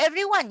that to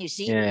everyone, you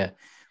see. Yeah.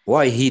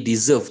 Why he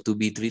deserve to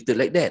be treated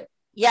like that?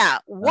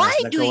 Yeah, why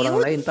do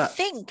you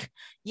think?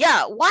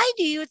 Yeah, why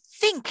do you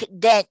think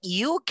that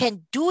you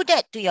can do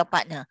that to your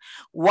partner?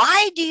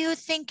 Why do you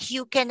think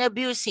you can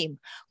abuse him?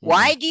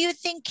 Why do you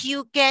think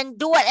you can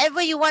do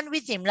whatever you want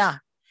with him lah?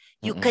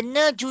 You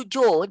kena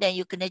jujur dan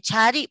you kena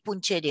cari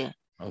punca dia.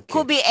 Okay.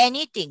 Could be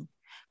anything.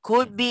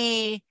 Could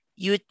be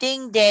you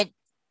think that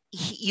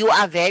you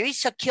are very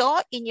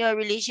secure in your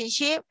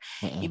relationship.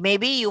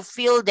 Maybe you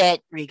feel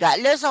that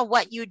regardless of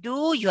what you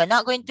do, you are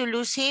not going to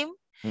lose him.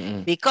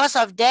 Because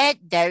of that,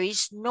 there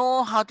is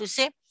no, how to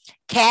say,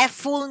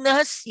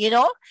 carefulness,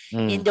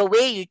 in the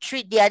way you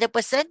treat the other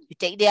person. You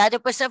take the other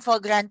person for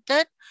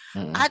granted.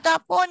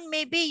 Ataupun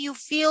maybe you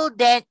feel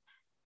that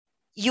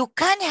you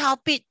can't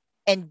help it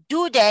and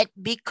do that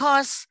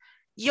because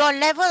your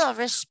level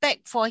of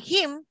respect for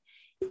him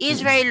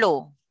is very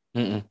low.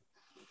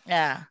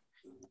 Yeah.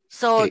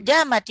 So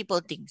there are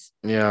multiple things.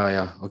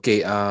 Yeah.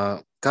 Okay.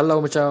 Kalau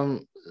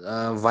macam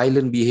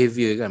violent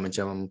behavior kan,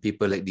 macam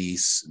people like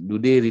this, do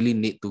they really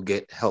need to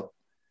get help?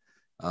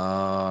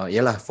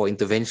 Yalah, for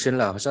intervention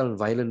lah. Pasal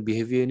violent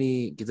behavior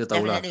ni kita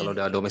tahulah, kalau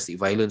dah domestic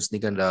violence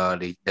ni kan dah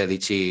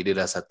leceh, dia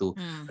dah satu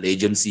ada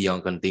agency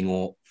yang akan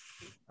tengok.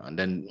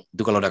 Dan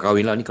tu kalau dah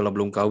kahwin lah. Ni kalau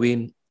belum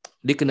kahwin,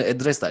 dia kena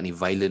address tak ni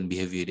violent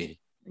behavior ni?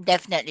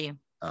 Definitely.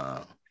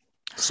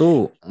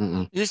 So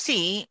you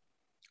see,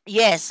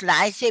 yes,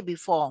 like I said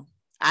before,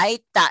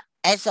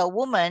 as a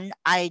woman,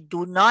 I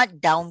do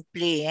not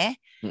downplay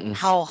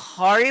how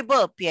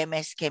horrible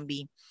PMS can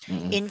be.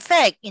 In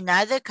fact, in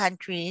other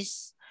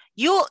countries,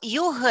 you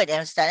heard,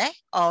 Ustaz,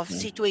 of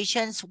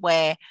situations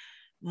where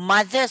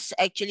mothers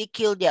actually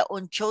kill their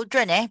own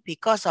children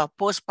because of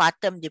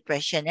postpartum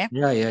depression.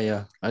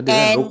 Yeah.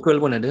 Ada local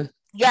pun ada.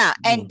 Yeah,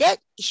 and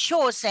that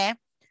shows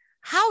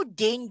how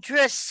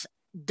dangerous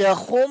the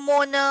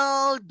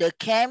hormonal, the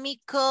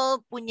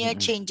chemical punya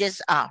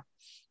changes are.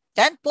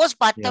 Then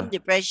postpartum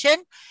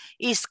depression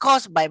is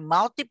caused by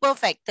multiple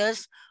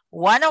factors,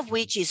 one of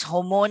which is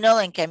hormonal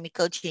and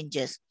chemical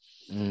changes.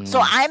 So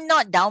I'm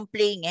not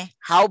downplaying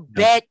how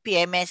bad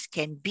PMS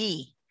can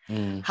be.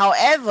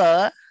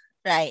 However,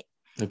 right,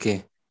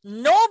 okay,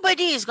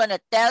 nobody is going to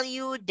tell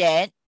you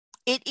that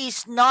it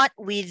is not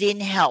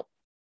within help.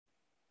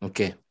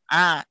 Okay.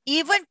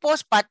 Even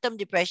postpartum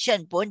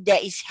depression pun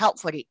there is help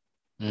for it.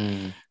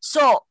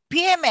 So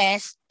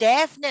PMS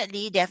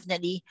definitely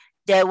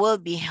there will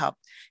be help.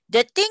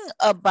 The thing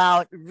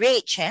about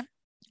rage,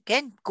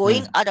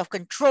 going out of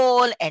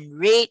control and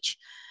rage,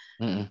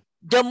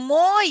 the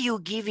more you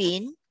give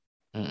in,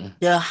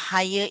 the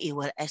higher it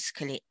will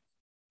escalate.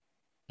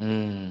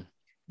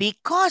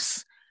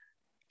 Because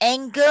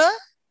anger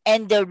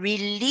and the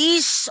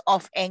release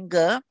of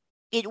anger,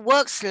 it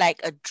works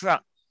like a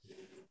drug.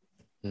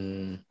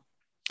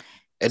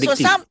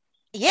 Addictive.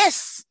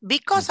 Yes,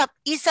 because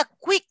it's a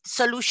quick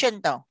solution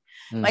tau.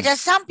 Macam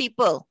some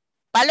people,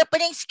 kepala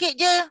pening sikit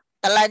je,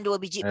 telan 2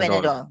 biji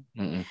Panadol.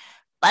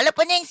 Kepala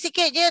pening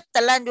sikit je,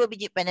 telan 2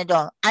 biji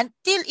Panadol.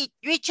 Until it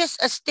reaches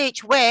a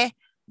stage where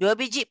 2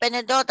 biji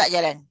Panadol tak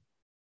jalan.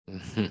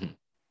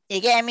 You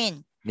get what I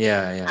mean?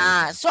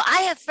 Yeah. So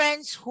I have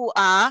friends who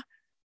are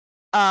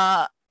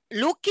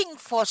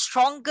looking for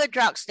stronger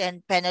drugs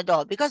than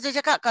Panadol. Because dia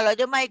cakap kalau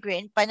ada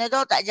migraine,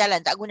 Panadol tak jalan,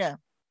 tak guna.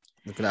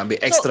 Dia kena ambil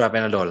extra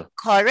Panadol.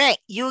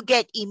 Correct. You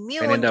get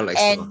immune Panadol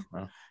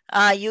extra.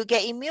 you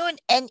get immune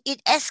and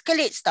it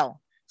escalates tau.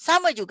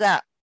 Sama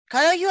juga.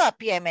 Kalau you are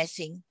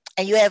PMSing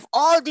and you have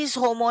all these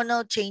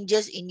hormonal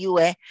changes in you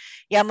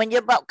yang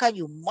menyebabkan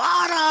you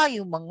marah,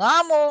 you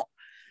mengamuk.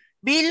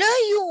 Bila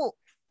you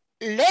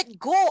let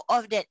go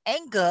of that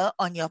anger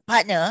on your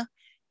partner,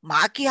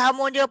 maki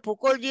hamun dia,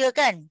 pukul dia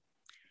kan,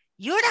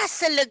 you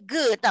rasa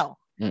lega tau.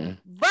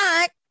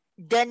 But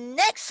the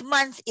next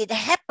month it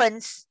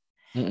happens,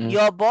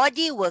 your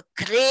body will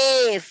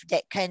crave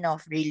that kind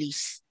of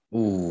release.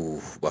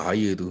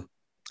 Bahaya tu.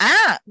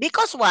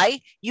 Because why?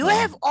 You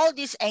have all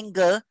this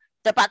anger,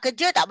 tempat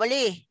kerja tak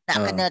boleh, nak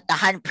kena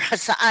tahan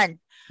perasaan.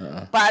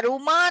 Pak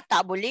rumah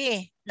tak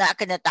boleh, nak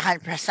kena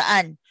tahan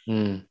perasaan.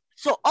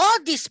 So all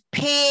this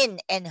pain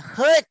and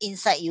hurt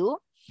inside you,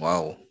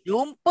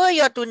 jumpa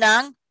your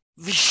tunang,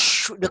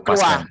 dia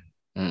keluar.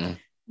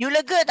 You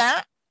lega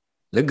tak?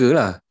 Lega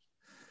lah.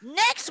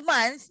 Next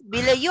month,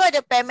 bila you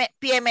ada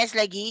PMS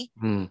lagi,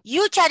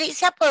 you cari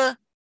siapa?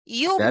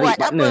 You cari buat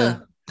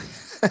partner.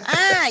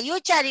 apa?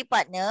 You cari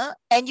partner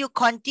and you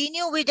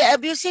continue with the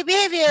abusive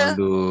behavior.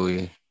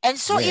 Aduh. And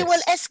so it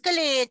will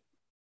escalate.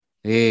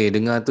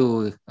 Dengar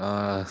tu.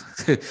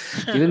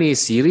 Kira ni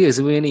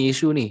serius sebenarnya ni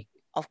isu ni.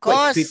 Of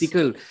course. Quite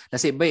critical.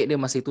 Nasib baik dia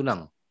masih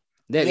tunang.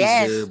 That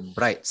is the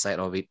bright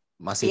side of it.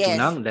 Masih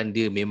tunang dan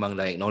dia memang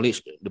dah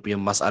acknowledge dia punya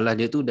masalah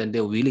dia tu dan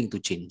dia willing to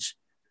change.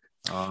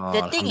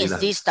 The thing is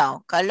this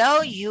tau.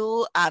 Kalau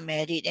you are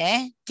married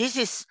this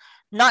is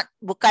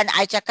bukan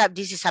I cakap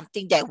this is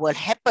something that will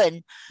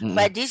happen,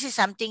 but this is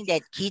something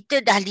that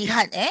kita dah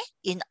lihat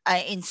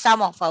in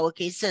some of our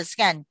cases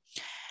kan.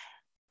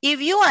 If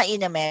you are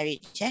in a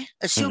marriage,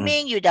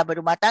 assuming you dah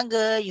berumah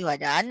tangga, you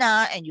ada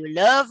anak and you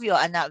love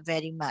your anak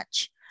very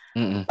much.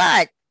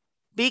 But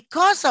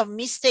because of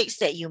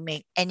mistakes that you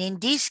make, and in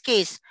this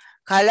case,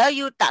 kalau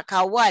you tak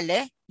kawal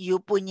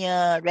you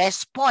punya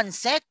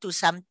response to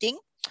something,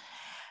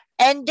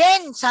 and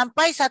then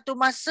sampai satu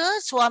masa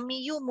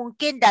suami you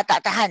mungkin dah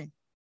tak tahan.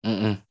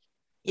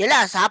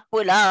 Yelah,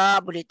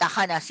 siapalah boleh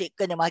tahan asyik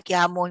kena maki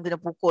hamun,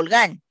 kena pukul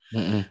kan.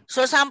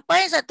 So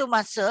sampai satu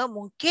masa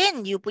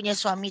mungkin you punya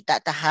suami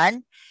tak tahan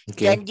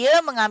dan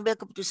dia mengambil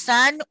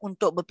keputusan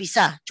untuk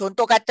berpisah.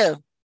 Contoh kata,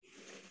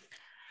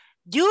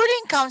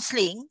 during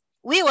counselling,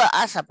 we will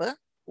ask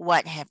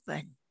what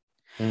happened.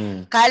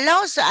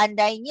 Kalau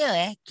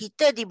seandainya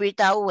kita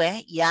diberitahu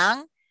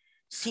yang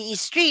si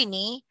isteri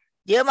ni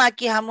dia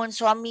maki hamun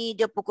suami,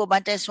 dia pukul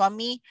bantai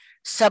suami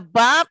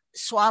sebab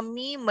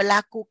suami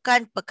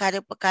melakukan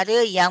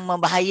perkara-perkara yang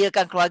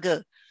membahayakan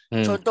keluarga.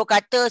 Contoh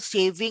kata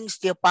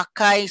savings dia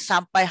pakai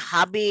sampai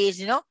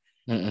habis,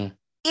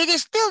 It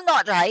is still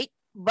not right,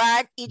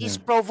 but it is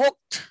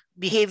provoked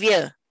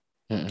behavior.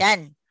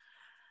 Kan?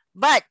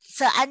 But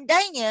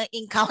seandainya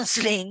in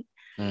counselling,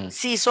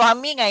 si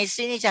suami dengan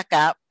isteri ni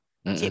cakap,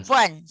 Cik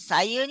Puan,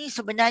 saya ni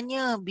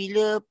sebenarnya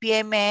bila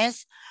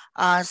PMS,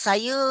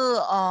 saya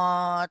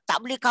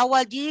tak boleh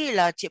kawal diri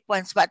lah Cik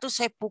Puan. Sebab tu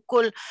saya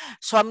pukul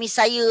suami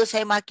saya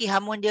maki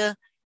hamun dia.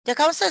 The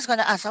counselor is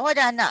gonna ask, awak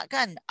ada anak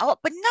kan?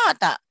 Awak pernah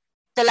tak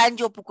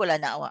terlanjur pukul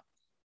anak awak?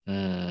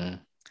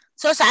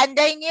 So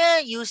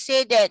seandainya you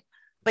say that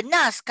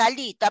pernah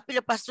sekali tapi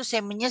lepas tu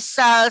saya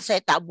menyesal, saya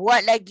tak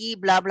buat lagi,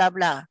 bla bla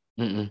bla.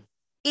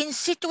 In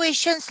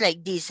situations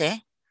like this,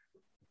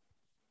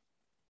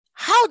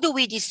 how do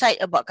we decide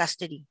about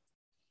custody?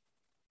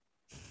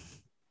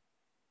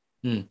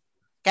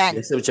 Kan?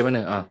 Biasa macam mana?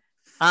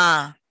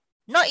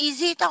 Not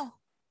easy tau.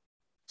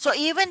 So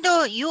even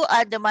though you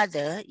are the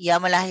mother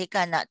yang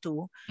melahirkan anak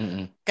tu,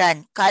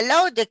 kan,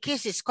 kalau the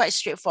case is quite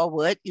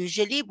straightforward,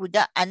 usually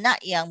budak anak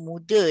yang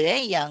muda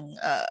yang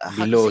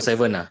below 7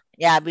 lah.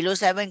 Yeah, below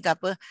 7 ke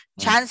apa,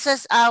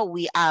 chances are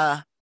we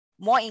are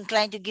more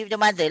inclined to give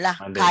the mother lah.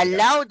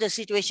 Kalau the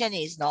situation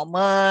is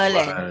normal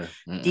and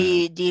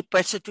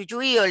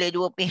dipersetujui oleh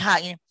dua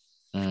pihak ni.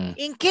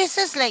 In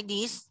cases like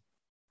this,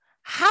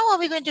 how are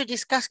we going to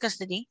discuss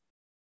custody?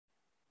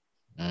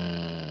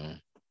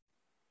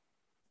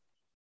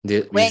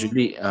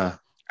 Usually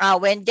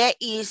when there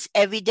is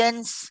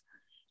evidence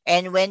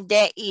and when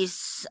there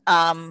is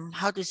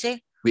how to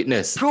say,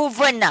 Witness.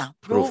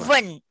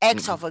 proven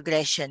acts of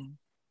aggression.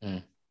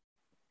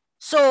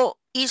 So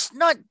it's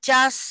not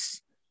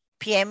just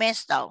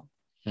PMS tau.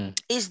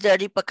 It's the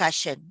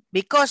repercussion,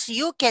 because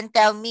you can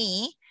tell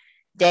me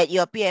that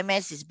your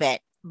PMS is bad,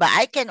 but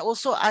I can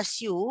also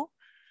ask you,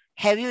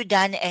 have you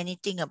done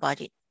anything about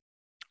it?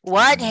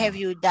 What have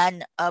you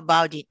done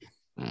about it?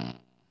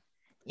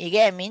 You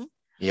get what I mean?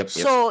 Yep.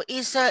 So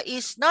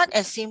it's not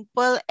as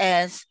simple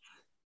as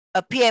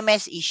a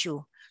PMS issue.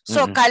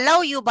 So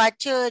kalau you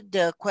baca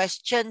the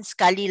question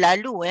sekali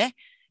lalu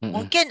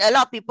mungkin a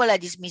lot of people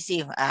are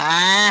dismissive.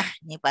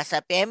 Ni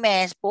pasal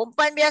PMS,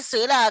 perempuan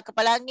biasalah,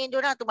 kepala angin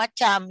diorang tu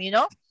macam, you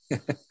know.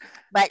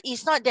 But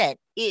it's not that.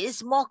 It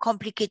is more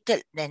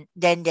complicated than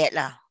that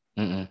lah.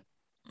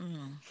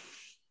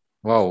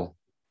 Wow.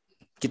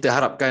 Kita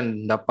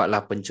harapkan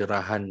dapatlah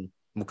pencerahan,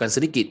 bukan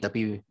sedikit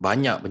tapi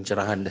banyak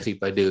pencerahan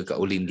daripada Kak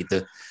Olin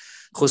kita.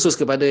 Khusus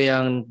kepada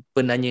yang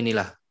penanya ni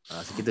lah.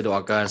 Kita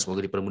doakan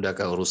semoga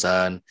dipermudahkan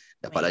urusan,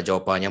 dapatlah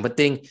jawapan. Yang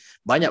penting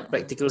banyak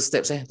practical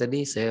steps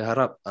tadi. Saya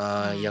harap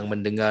yang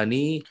mendengar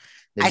ni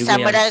dan juga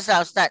summarize lah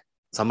Ustaz.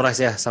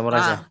 Summarize ya.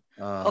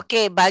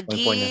 Okey,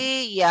 bagi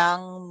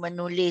yang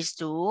menulis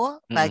tu,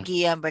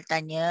 bagi yang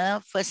bertanya,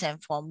 first and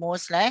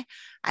foremost lah,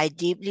 I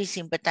deeply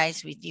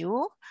sympathize with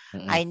you.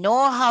 I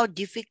know how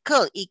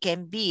difficult it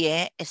can be,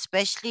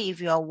 especially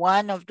if you are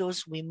one of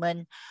those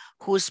women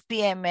whose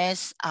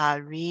PMS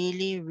are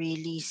really,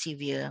 really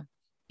severe.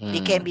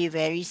 They can be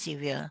very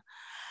severe.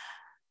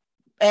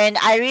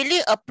 And I really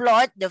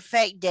applaud the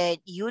fact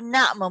that you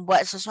nak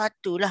membuat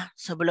sesuatu lah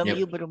sebelum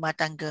you berumah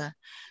tangga.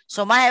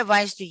 So my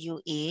advice to you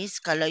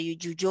is, kalau you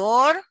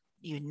jujur,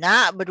 you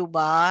nak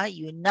berubah,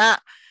 you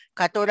nak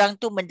kata orang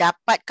tu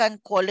mendapatkan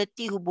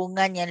kualiti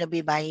hubungan yang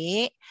lebih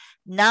baik,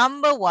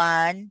 number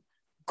one,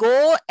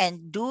 go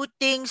and do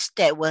things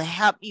that will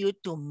help you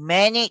to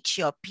manage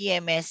your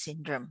PMS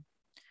syndrome.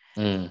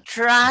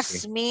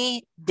 Trust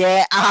me,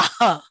 there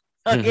are.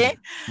 Okay?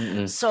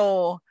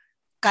 So,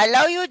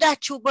 kalau you dah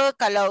cuba,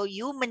 kalau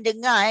you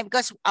mendengar,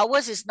 because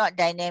ours is not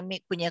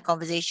dynamic punya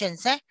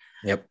conversations,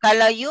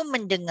 kalau you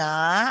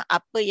mendengar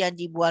apa yang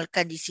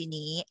dibualkan di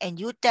sini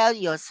and you tell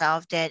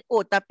yourself that,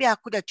 oh, tapi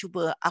aku dah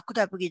cuba, aku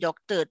dah pergi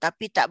doktor,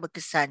 tapi tak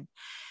berkesan.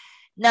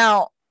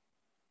 Now,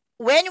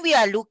 when we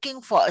are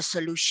looking for a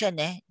solution,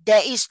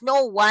 there is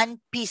no one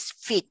piece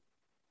fit.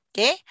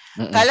 Okay?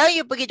 Kalau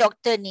you pergi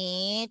doktor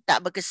ni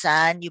tak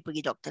berkesan, you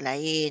pergi doktor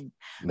lain.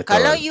 Betul.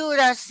 Kalau you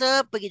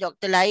rasa pergi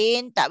doktor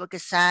lain tak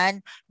berkesan,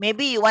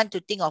 maybe you want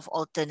to think of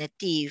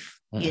alternative.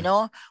 You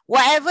know,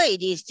 whatever it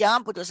is,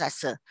 jangan putus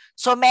asa.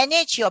 So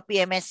manage your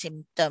PMS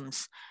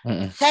symptoms.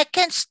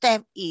 Second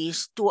step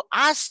is to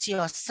ask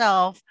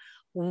yourself,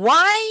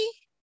 why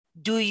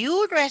do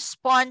you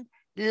respond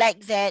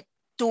like that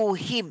to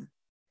him?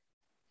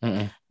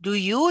 Do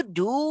you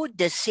do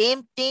the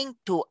same thing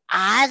to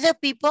other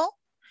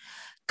people?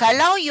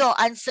 Kalau your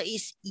answer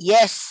is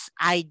yes,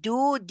 I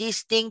do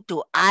this thing to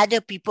other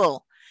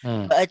people,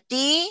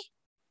 berarti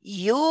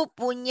you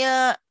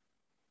punya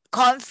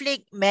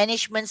conflict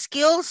management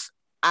skills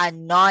are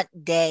not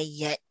there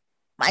yet.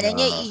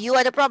 Maknanya you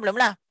ada problem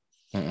lah.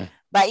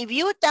 But if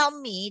you tell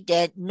me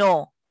that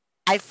no,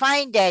 I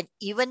find that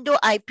even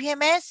though I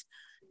PMS,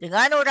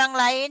 dengan orang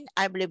lain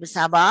I boleh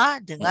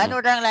bersabar, dengan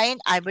orang lain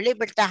I boleh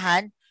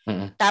bertahan,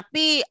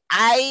 tapi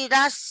I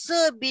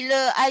rasa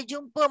bila I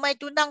jumpa my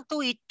tunang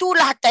tu,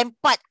 itulah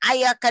tempat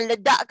I akan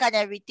ledakkan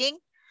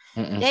everything.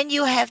 Then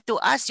you have to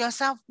ask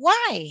yourself,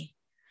 why?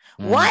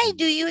 Why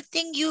do you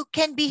think you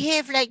can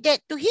behave like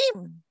that to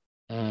him?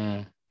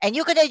 And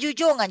you kena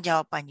jujur dengan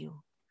jawapan you.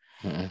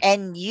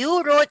 And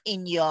you wrote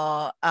in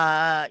your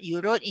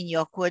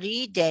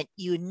query that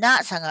you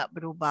nak sangat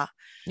berubah.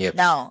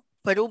 Now,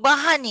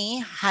 perubahan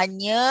ni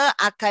hanya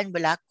akan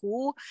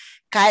berlaku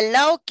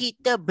kalau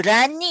kita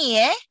berani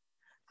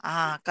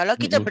kalau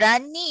kita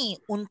berani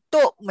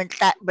untuk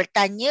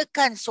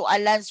bertanyakan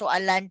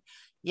soalan-soalan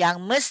yang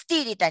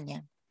mesti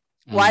ditanya.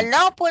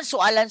 Walaupun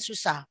soalan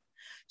susah.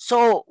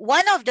 So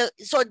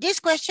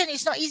this question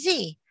is not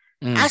easy.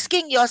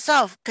 Asking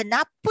yourself,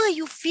 kenapa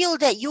you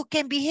feel that you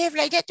can behave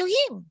like that to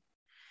him?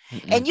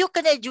 And you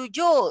kena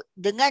jujur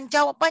dengan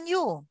jawapan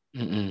you.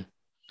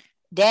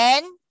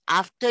 Then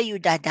after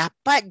you dah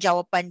dapat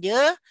jawapan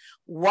dia,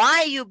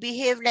 why you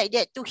behave like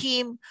that to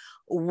him,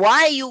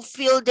 why you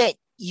feel that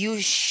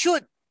you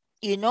should,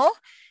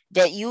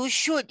 that you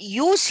should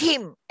use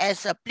him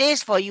as a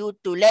place for you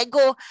to let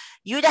go,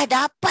 you dah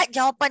dapat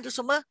jawapan tu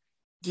semua,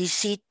 di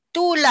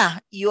situlah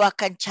you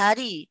akan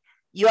cari,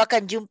 you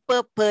akan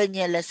jumpa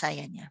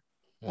penyelesaiannya.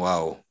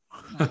 Wow.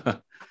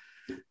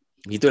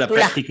 Itulah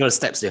practical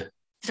steps dia.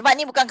 Sebab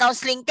ni bukan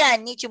counselling kan,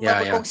 ni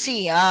cuma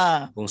berkongsi.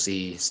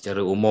 Kongsi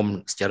secara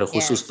umum, secara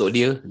khusus untuk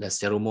dia dan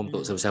secara umum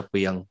untuk siapa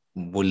yang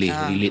boleh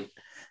relate,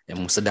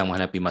 yang sedang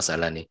menghadapi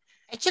masalah ni.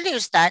 Actually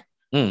Ustaz,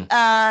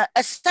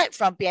 aside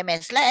from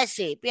PMS, like I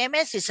say,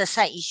 PMS is a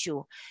side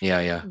issue.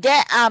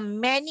 There are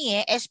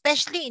many,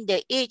 especially in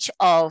the age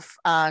of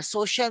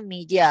social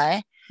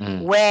media,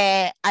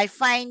 where I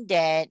find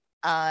that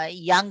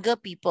younger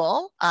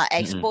people are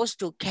exposed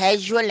to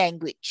casual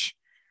language.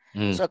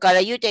 So kalau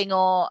you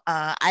tengok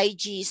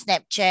IG,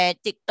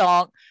 Snapchat,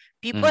 TikTok,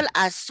 people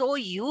are so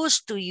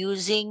used to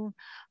using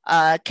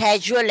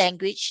casual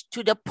language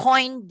to the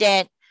point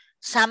that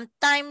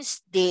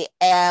sometimes they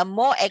are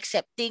more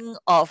accepting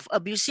of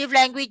abusive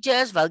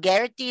languages,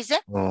 vulgarities,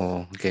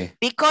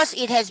 because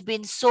it has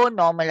been so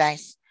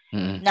normalized.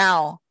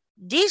 Now,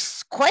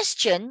 this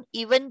question,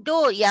 even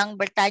though yang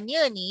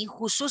bertanya ni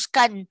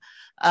khususkan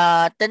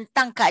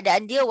tentang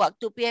keadaan dia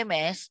waktu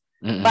PMS,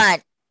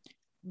 but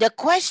the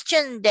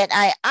question that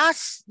I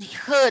asked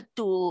her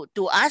to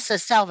ask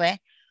herself,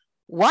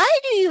 why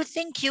do you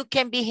think you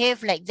can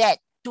behave like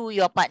that to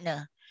your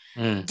partner?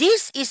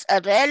 This is a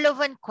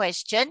relevant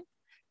question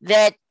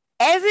that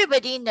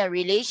everybody in a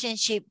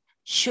relationship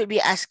should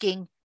be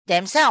asking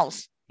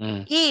themselves.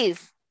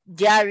 If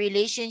their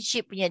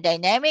relationship punya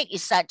dynamic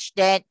is such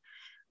that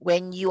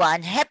when you are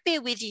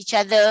unhappy with each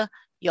other,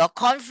 your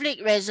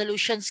conflict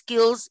resolution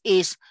skills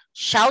is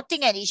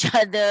shouting at each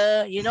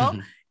other,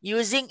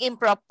 using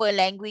improper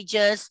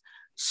languages.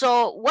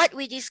 So what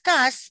we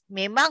discuss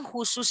memang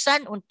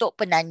khususan untuk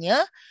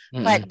penanya,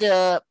 but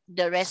the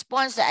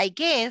response that I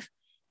gave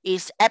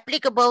is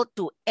applicable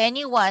to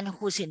anyone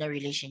who's in a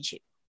relationship.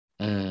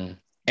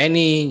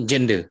 Any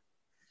gender.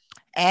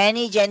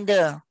 Any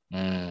gender.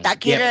 Tak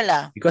kira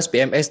lah. Because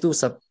PMS tu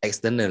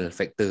external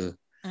factor.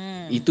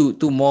 Itu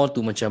more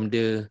tu macam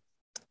dia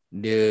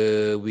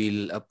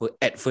will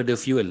add further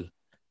fuel.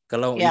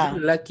 Kalau itu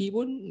lelaki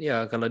pun,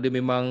 kalau dia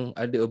memang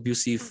ada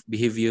abusive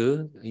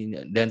behavior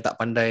dan tak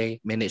pandai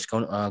manage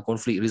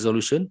conflict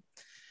resolution,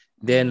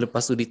 then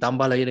lepas tu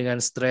ditambah lagi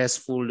dengan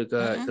stressful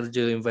dekat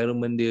kerja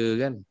environment dia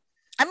kan.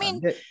 I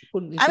mean,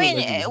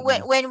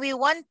 when we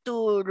want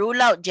to rule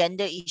out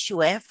gender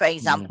issue, for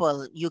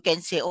example, you can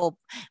say,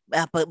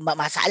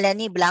 masalah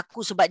ni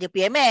berlaku sebab dia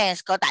PMS.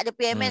 Kalau tak ada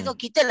PMS,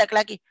 kita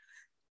lelaki.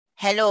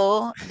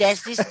 Hello,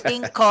 there's this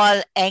thing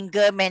called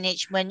anger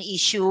management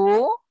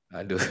issue.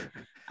 Aduh.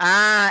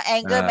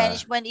 Anger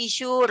management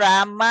issue,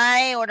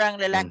 ramai orang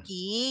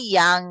lelaki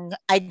yang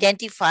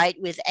identified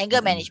with anger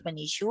management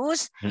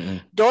issues.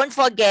 Don't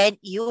forget,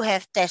 you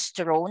have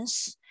testosterone.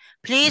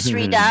 Please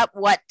read up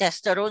what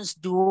testosterone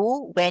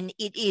do when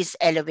it is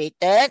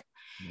elevated.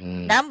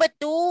 Number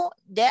 2,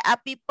 there are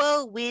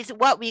people with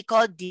what we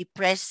call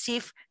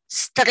depressive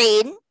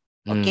strain.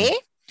 Okay?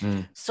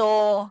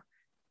 So,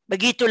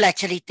 begitulah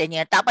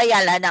ceritanya. Tak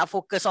payahlah nak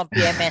fokus on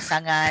PMS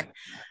sangat.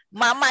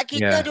 Mak-mak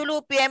kita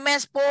dulu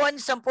PMS pun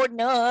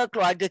sempurna.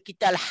 Keluarga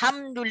kita,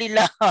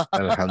 Alhamdulillah.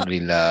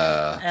 Alhamdulillah.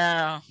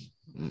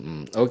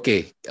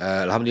 Okay.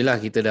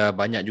 Alhamdulillah kita dah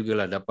banyak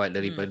jugalah dapat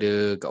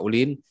daripada Kak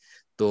Olin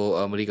untuk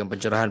memberikan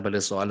pencerahan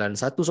pada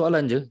satu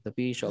soalan je.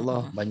 Tapi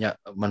insyaAllah banyak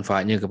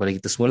manfaatnya kepada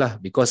kita semua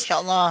lah. Because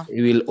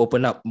it will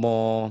open up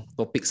more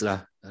topics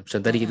lah.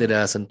 Macam tadi kita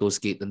dah sentuh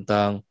sikit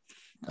tentang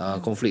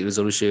conflict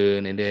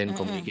resolution and then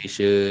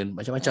communication.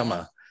 Macam-macam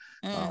lah.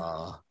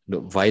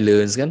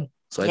 Violence kan.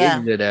 So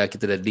kita dah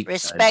dig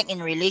respect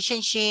in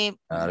relationship.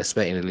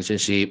 Respect in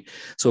relationship.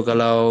 So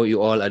kalau you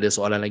all ada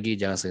soalan lagi,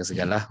 jangan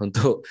segan-segan lah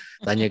untuk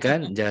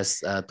tanyakan.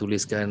 Just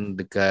tuliskan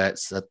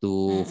dekat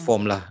satu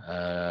form lah,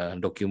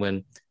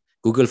 dokumen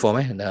Google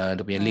Form.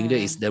 Dia punya link dia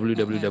is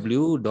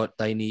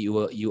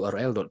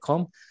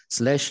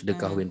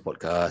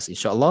www.tinyurl.com/thekahwinpodcast.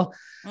 InsyaAllah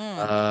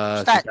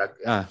Ustaz,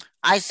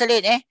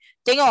 isolate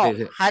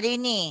tengok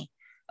hari ni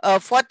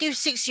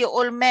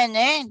 46-year-old man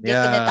dia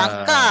kena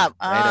tangkap.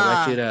 Saya dah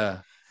baca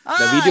dah.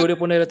 Video dia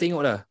pun dah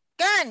tengok dah.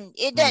 Kan?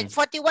 That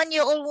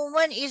 41-year-old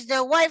woman is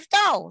the wife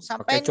tau.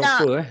 Sampai pakai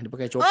chopper dia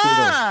pakai chopper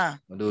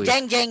tau. Aduh.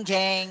 Jeng.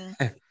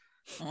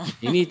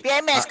 Ini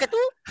PMS ke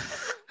tu?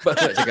 Baru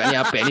nak cakap ni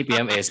apa ni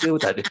PMS ke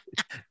tak ada.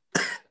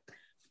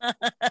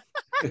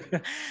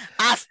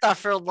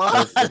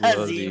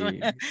 Astaghfirullahalazim.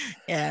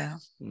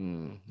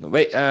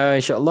 Baik,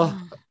 insyaAllah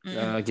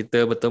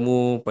kita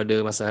bertemu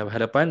pada masa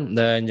hadapan.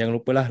 Dan jangan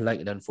lupalah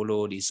like dan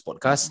follow this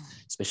podcast,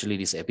 especially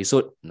this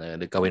episode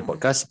The Kahwin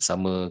Podcast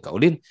bersama Kak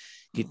Olin.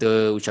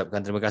 Kita ucapkan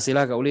terima kasih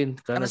lah Kak Olin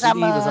kerana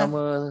sudi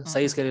bersama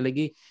saya sekali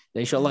lagi.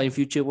 Dan insyaAllah in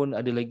future pun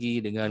ada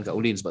lagi dengan Kak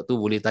Olin. Sebab tu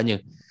boleh tanya.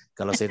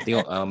 Kalau saya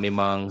tengok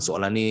memang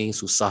soalan ni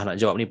susah nak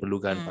jawab ni,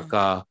 perlukan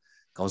pakar,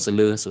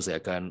 kaunselor. So saya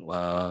akan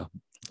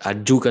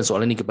ajukan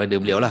soalan ni kepada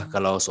beliau lah.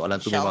 Kalau soalan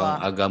tu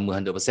memang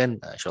agama 100%,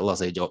 insyaAllah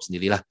saya jawab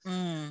sendirilah.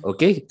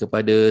 Okey,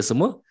 kepada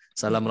semua,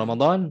 salam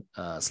Ramadan,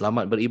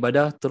 selamat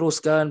beribadah,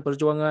 teruskan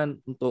perjuangan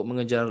untuk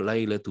mengejar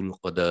Lailatul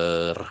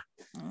Qadar.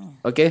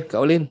 Okey,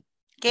 Kak Olin,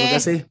 terima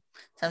kasih.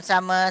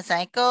 Sama-sama.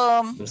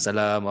 Assalamualaikum.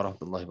 Assalamualaikum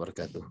warahmatullahi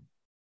wabarakatuh.